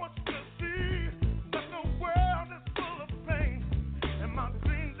saw what's to see. That the world is full of pain, and my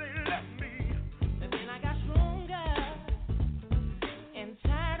dreams they left me. And then I got stronger and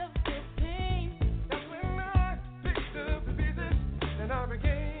tired of this pain. That's when I picked up the pieces, and I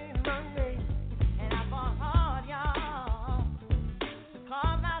regained my name. And I fought hard, y'all, to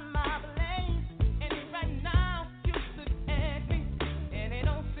carve out my blaze. And right now, you look at me, and it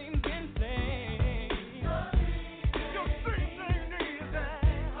don't seem insane. Your dreams ain't easy.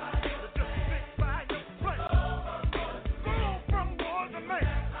 Just stick by your place. Go from boy to man.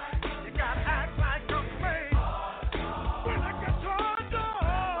 You gotta act like a man. When I get turned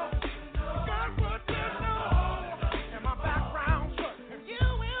on, God would you know. And my background certain. You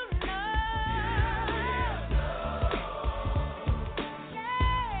will know.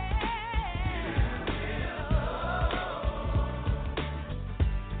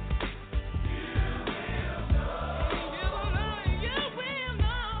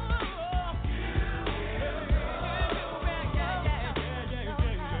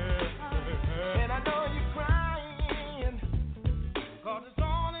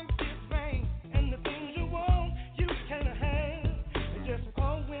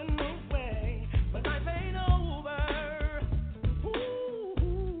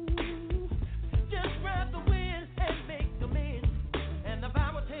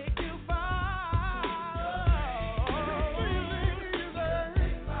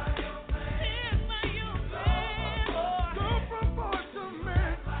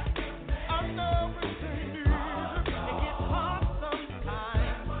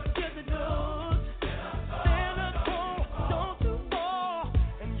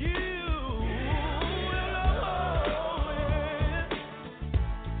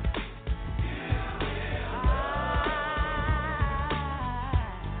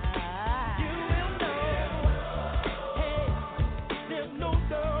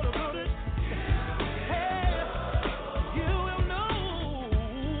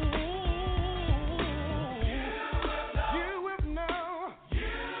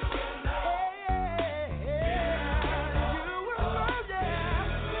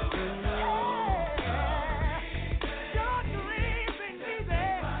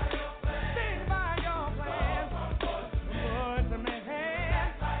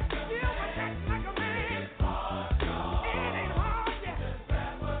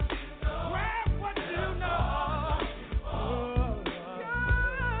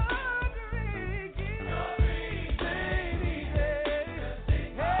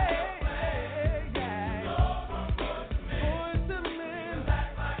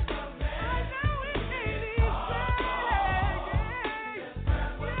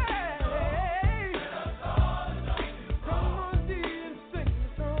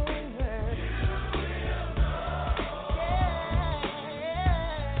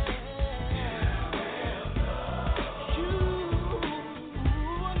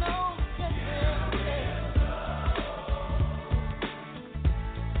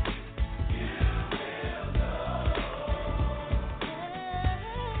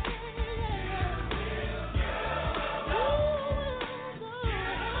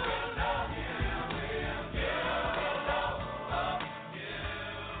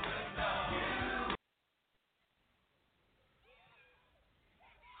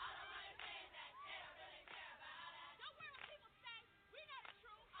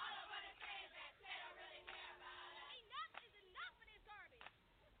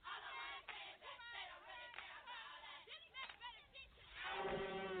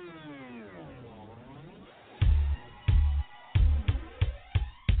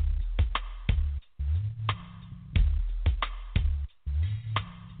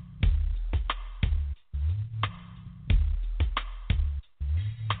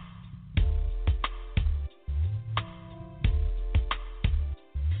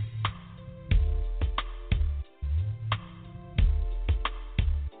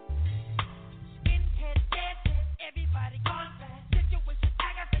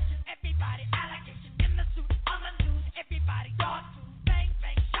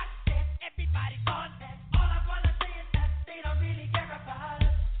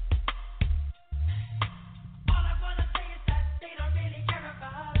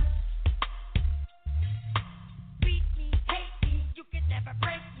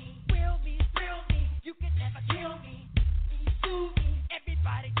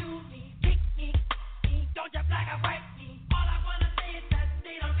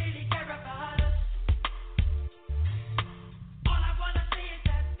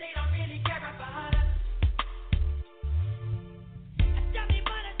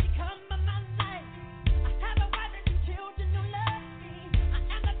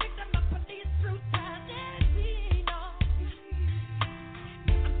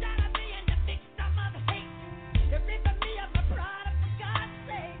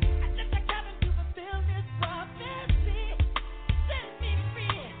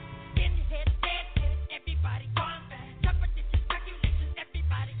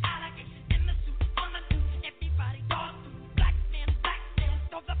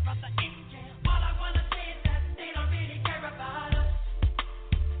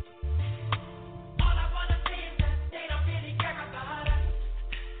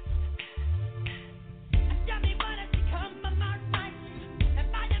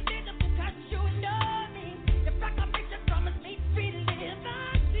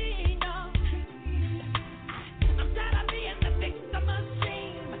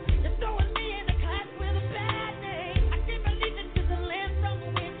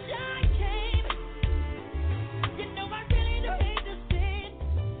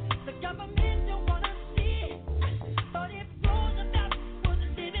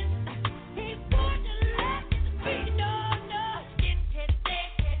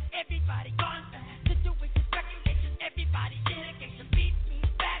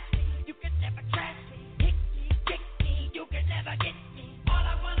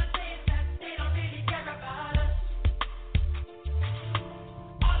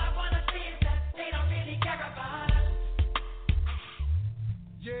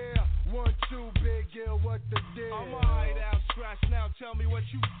 too big, yeah, what the deal? I'm alright, out scratch now, tell me what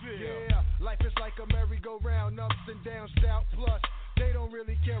you feel. Yeah, life is like a merry-go-round, ups and downs, stout plus. They don't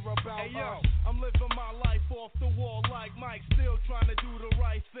really care about Hey yo, us. I'm living my life off the wall like Mike, still trying to do the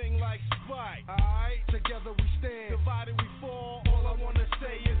right thing like Spike. Alright, together we stand, divided we fall. All I wanna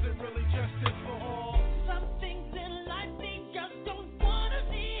say is it really justice for all. Some things in life they just don't wanna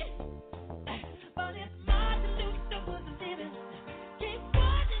see, but it's my solution to what's living. Keep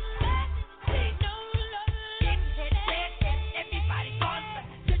watching, let me know love. Everybody gone,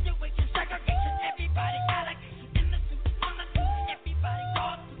 situation, segregation, everybody allocation in the suit, on the news, everybody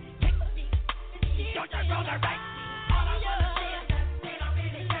gone. Take me, don't you roll the right. All I wanna say is that they don't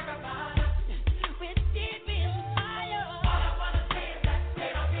really care about us. We're dead, we're higher. All I wanna say is that they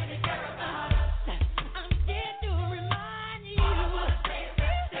don't really care about us. I'm here to remind you. All I wanna say is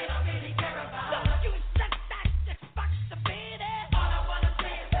that they don't really care about us. Don't you shut that Xbox to baby. All I wanna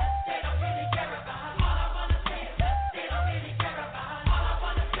say is that they don't really care about us. All I wanna say is that they don't really care about us. All I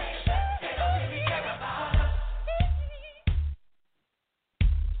wanna say is that they don't really care about us.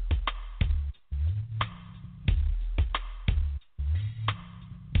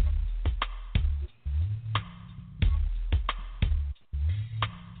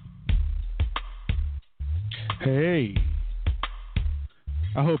 Hey,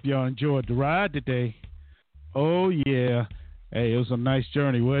 I hope y'all enjoyed the ride today. Oh, yeah. Hey, it was a nice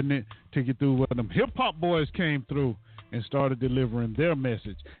journey, wasn't it? To get through where them hip-hop boys came through and started delivering their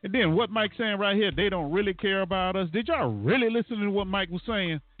message. And then what Mike's saying right here, they don't really care about us. Did y'all really listen to what Mike was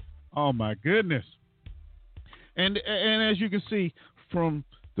saying? Oh, my goodness. And as you can see, from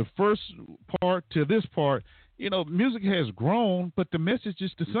the first part to this part, you know, music has grown, but the message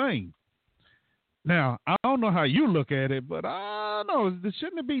is the same. Now, I don't know how you look at it, but I don't know.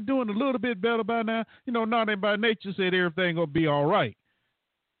 Shouldn't it be doing a little bit better by now? You know, Naughty by Nature said everything going to be all right.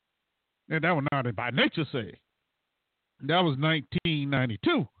 And that was Naughty by Nature said. That was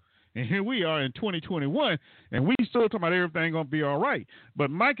 1992. And here we are in 2021, and we still talking about everything going to be all right.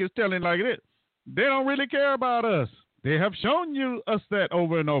 But Mike is telling like this. They don't really care about us. They have shown us that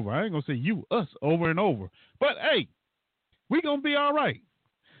over and over. I ain't going to say you, us, over and over. But, hey, we going to be all right.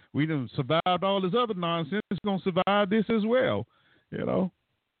 We done survived all this other nonsense. It's going to survive this as well. You know,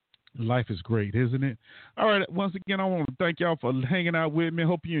 life is great, isn't it? All right. Once again, I want to thank y'all for hanging out with me.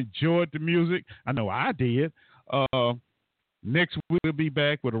 Hope you enjoyed the music. I know I did. Next week we'll be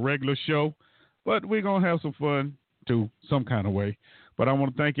back with a regular show, but we're going to have some fun too, some kind of way. But I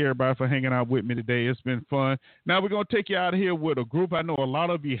want to thank everybody for hanging out with me today. It's been fun. Now we're going to take you out of here with a group I know a lot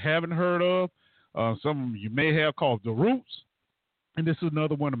of you haven't heard of. Some of you may have, called The Roots. And this is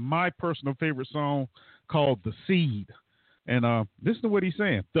another one of my personal favorite songs called The Seed. And listen to what he's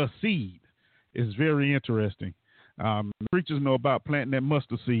saying. The seed is very interesting. Preachers know about planting that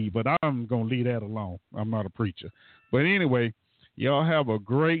mustard seed, but I'm going to leave that alone. I'm not a preacher. But anyway, y'all have a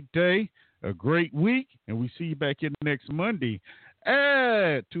great day, a great week, and we see you back here next Monday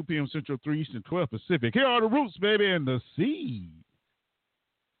at 2 p.m. Central, 3 Eastern, 12 Pacific. Here are The Roots, baby, and The Seed.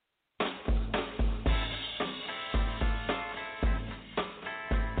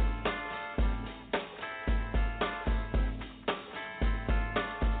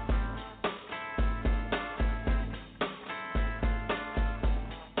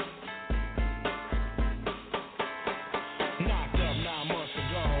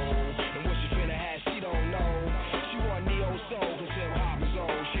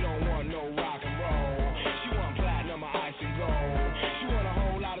 She want platinum or ice and gold.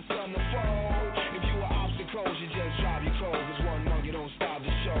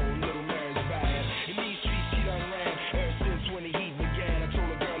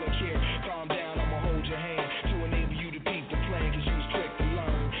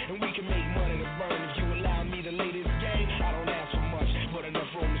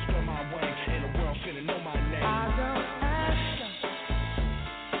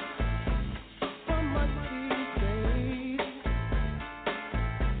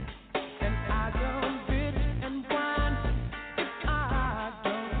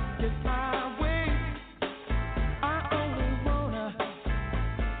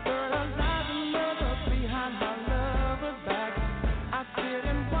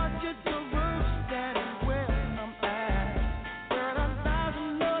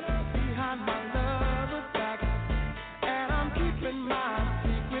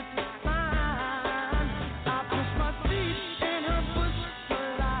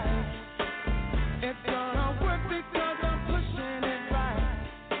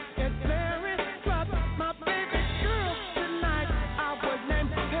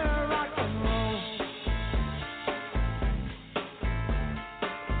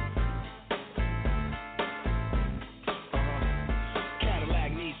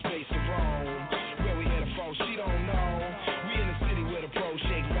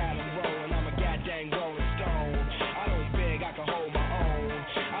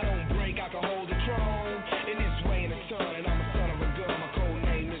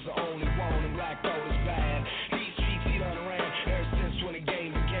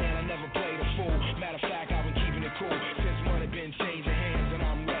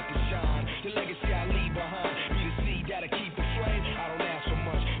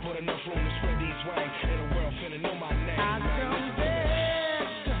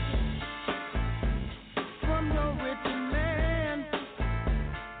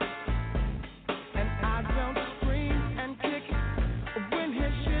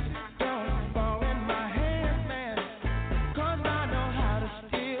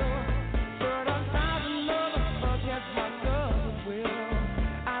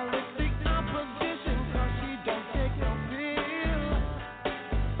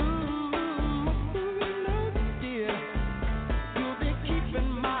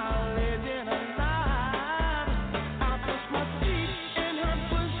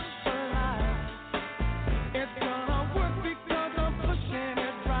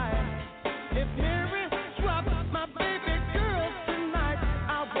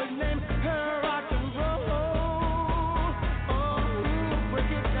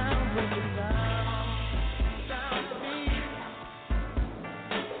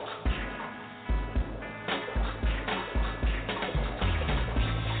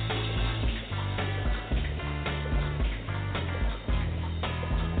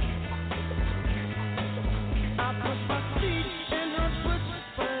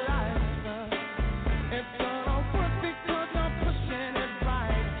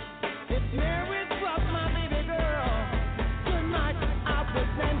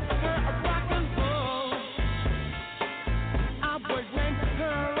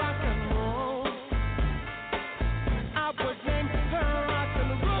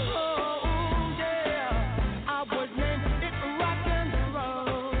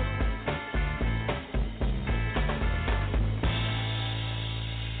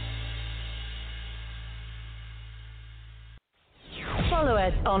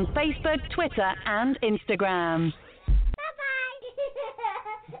 us on Facebook, Twitter, and Instagram.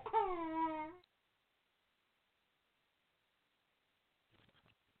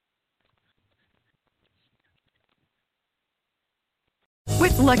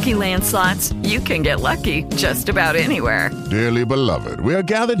 With Lucky Land Slots, you can get lucky just about anywhere. Dearly beloved, we are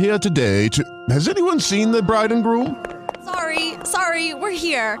gathered here today to... Has anyone seen the bride and groom? Sorry, we're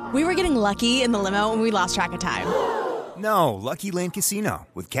here. We were getting lucky in the limo and we lost track of time. No, Lucky Land Casino,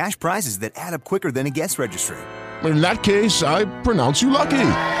 with cash prizes that add up quicker than a guest registry. In that case, I pronounce you lucky.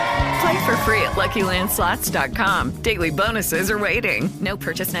 Play for free at LuckyLandSlots.com. Daily bonuses are waiting. No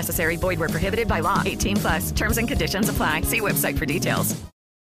purchase necessary. Void where prohibited by law. 18+. Terms and conditions apply. See website for details.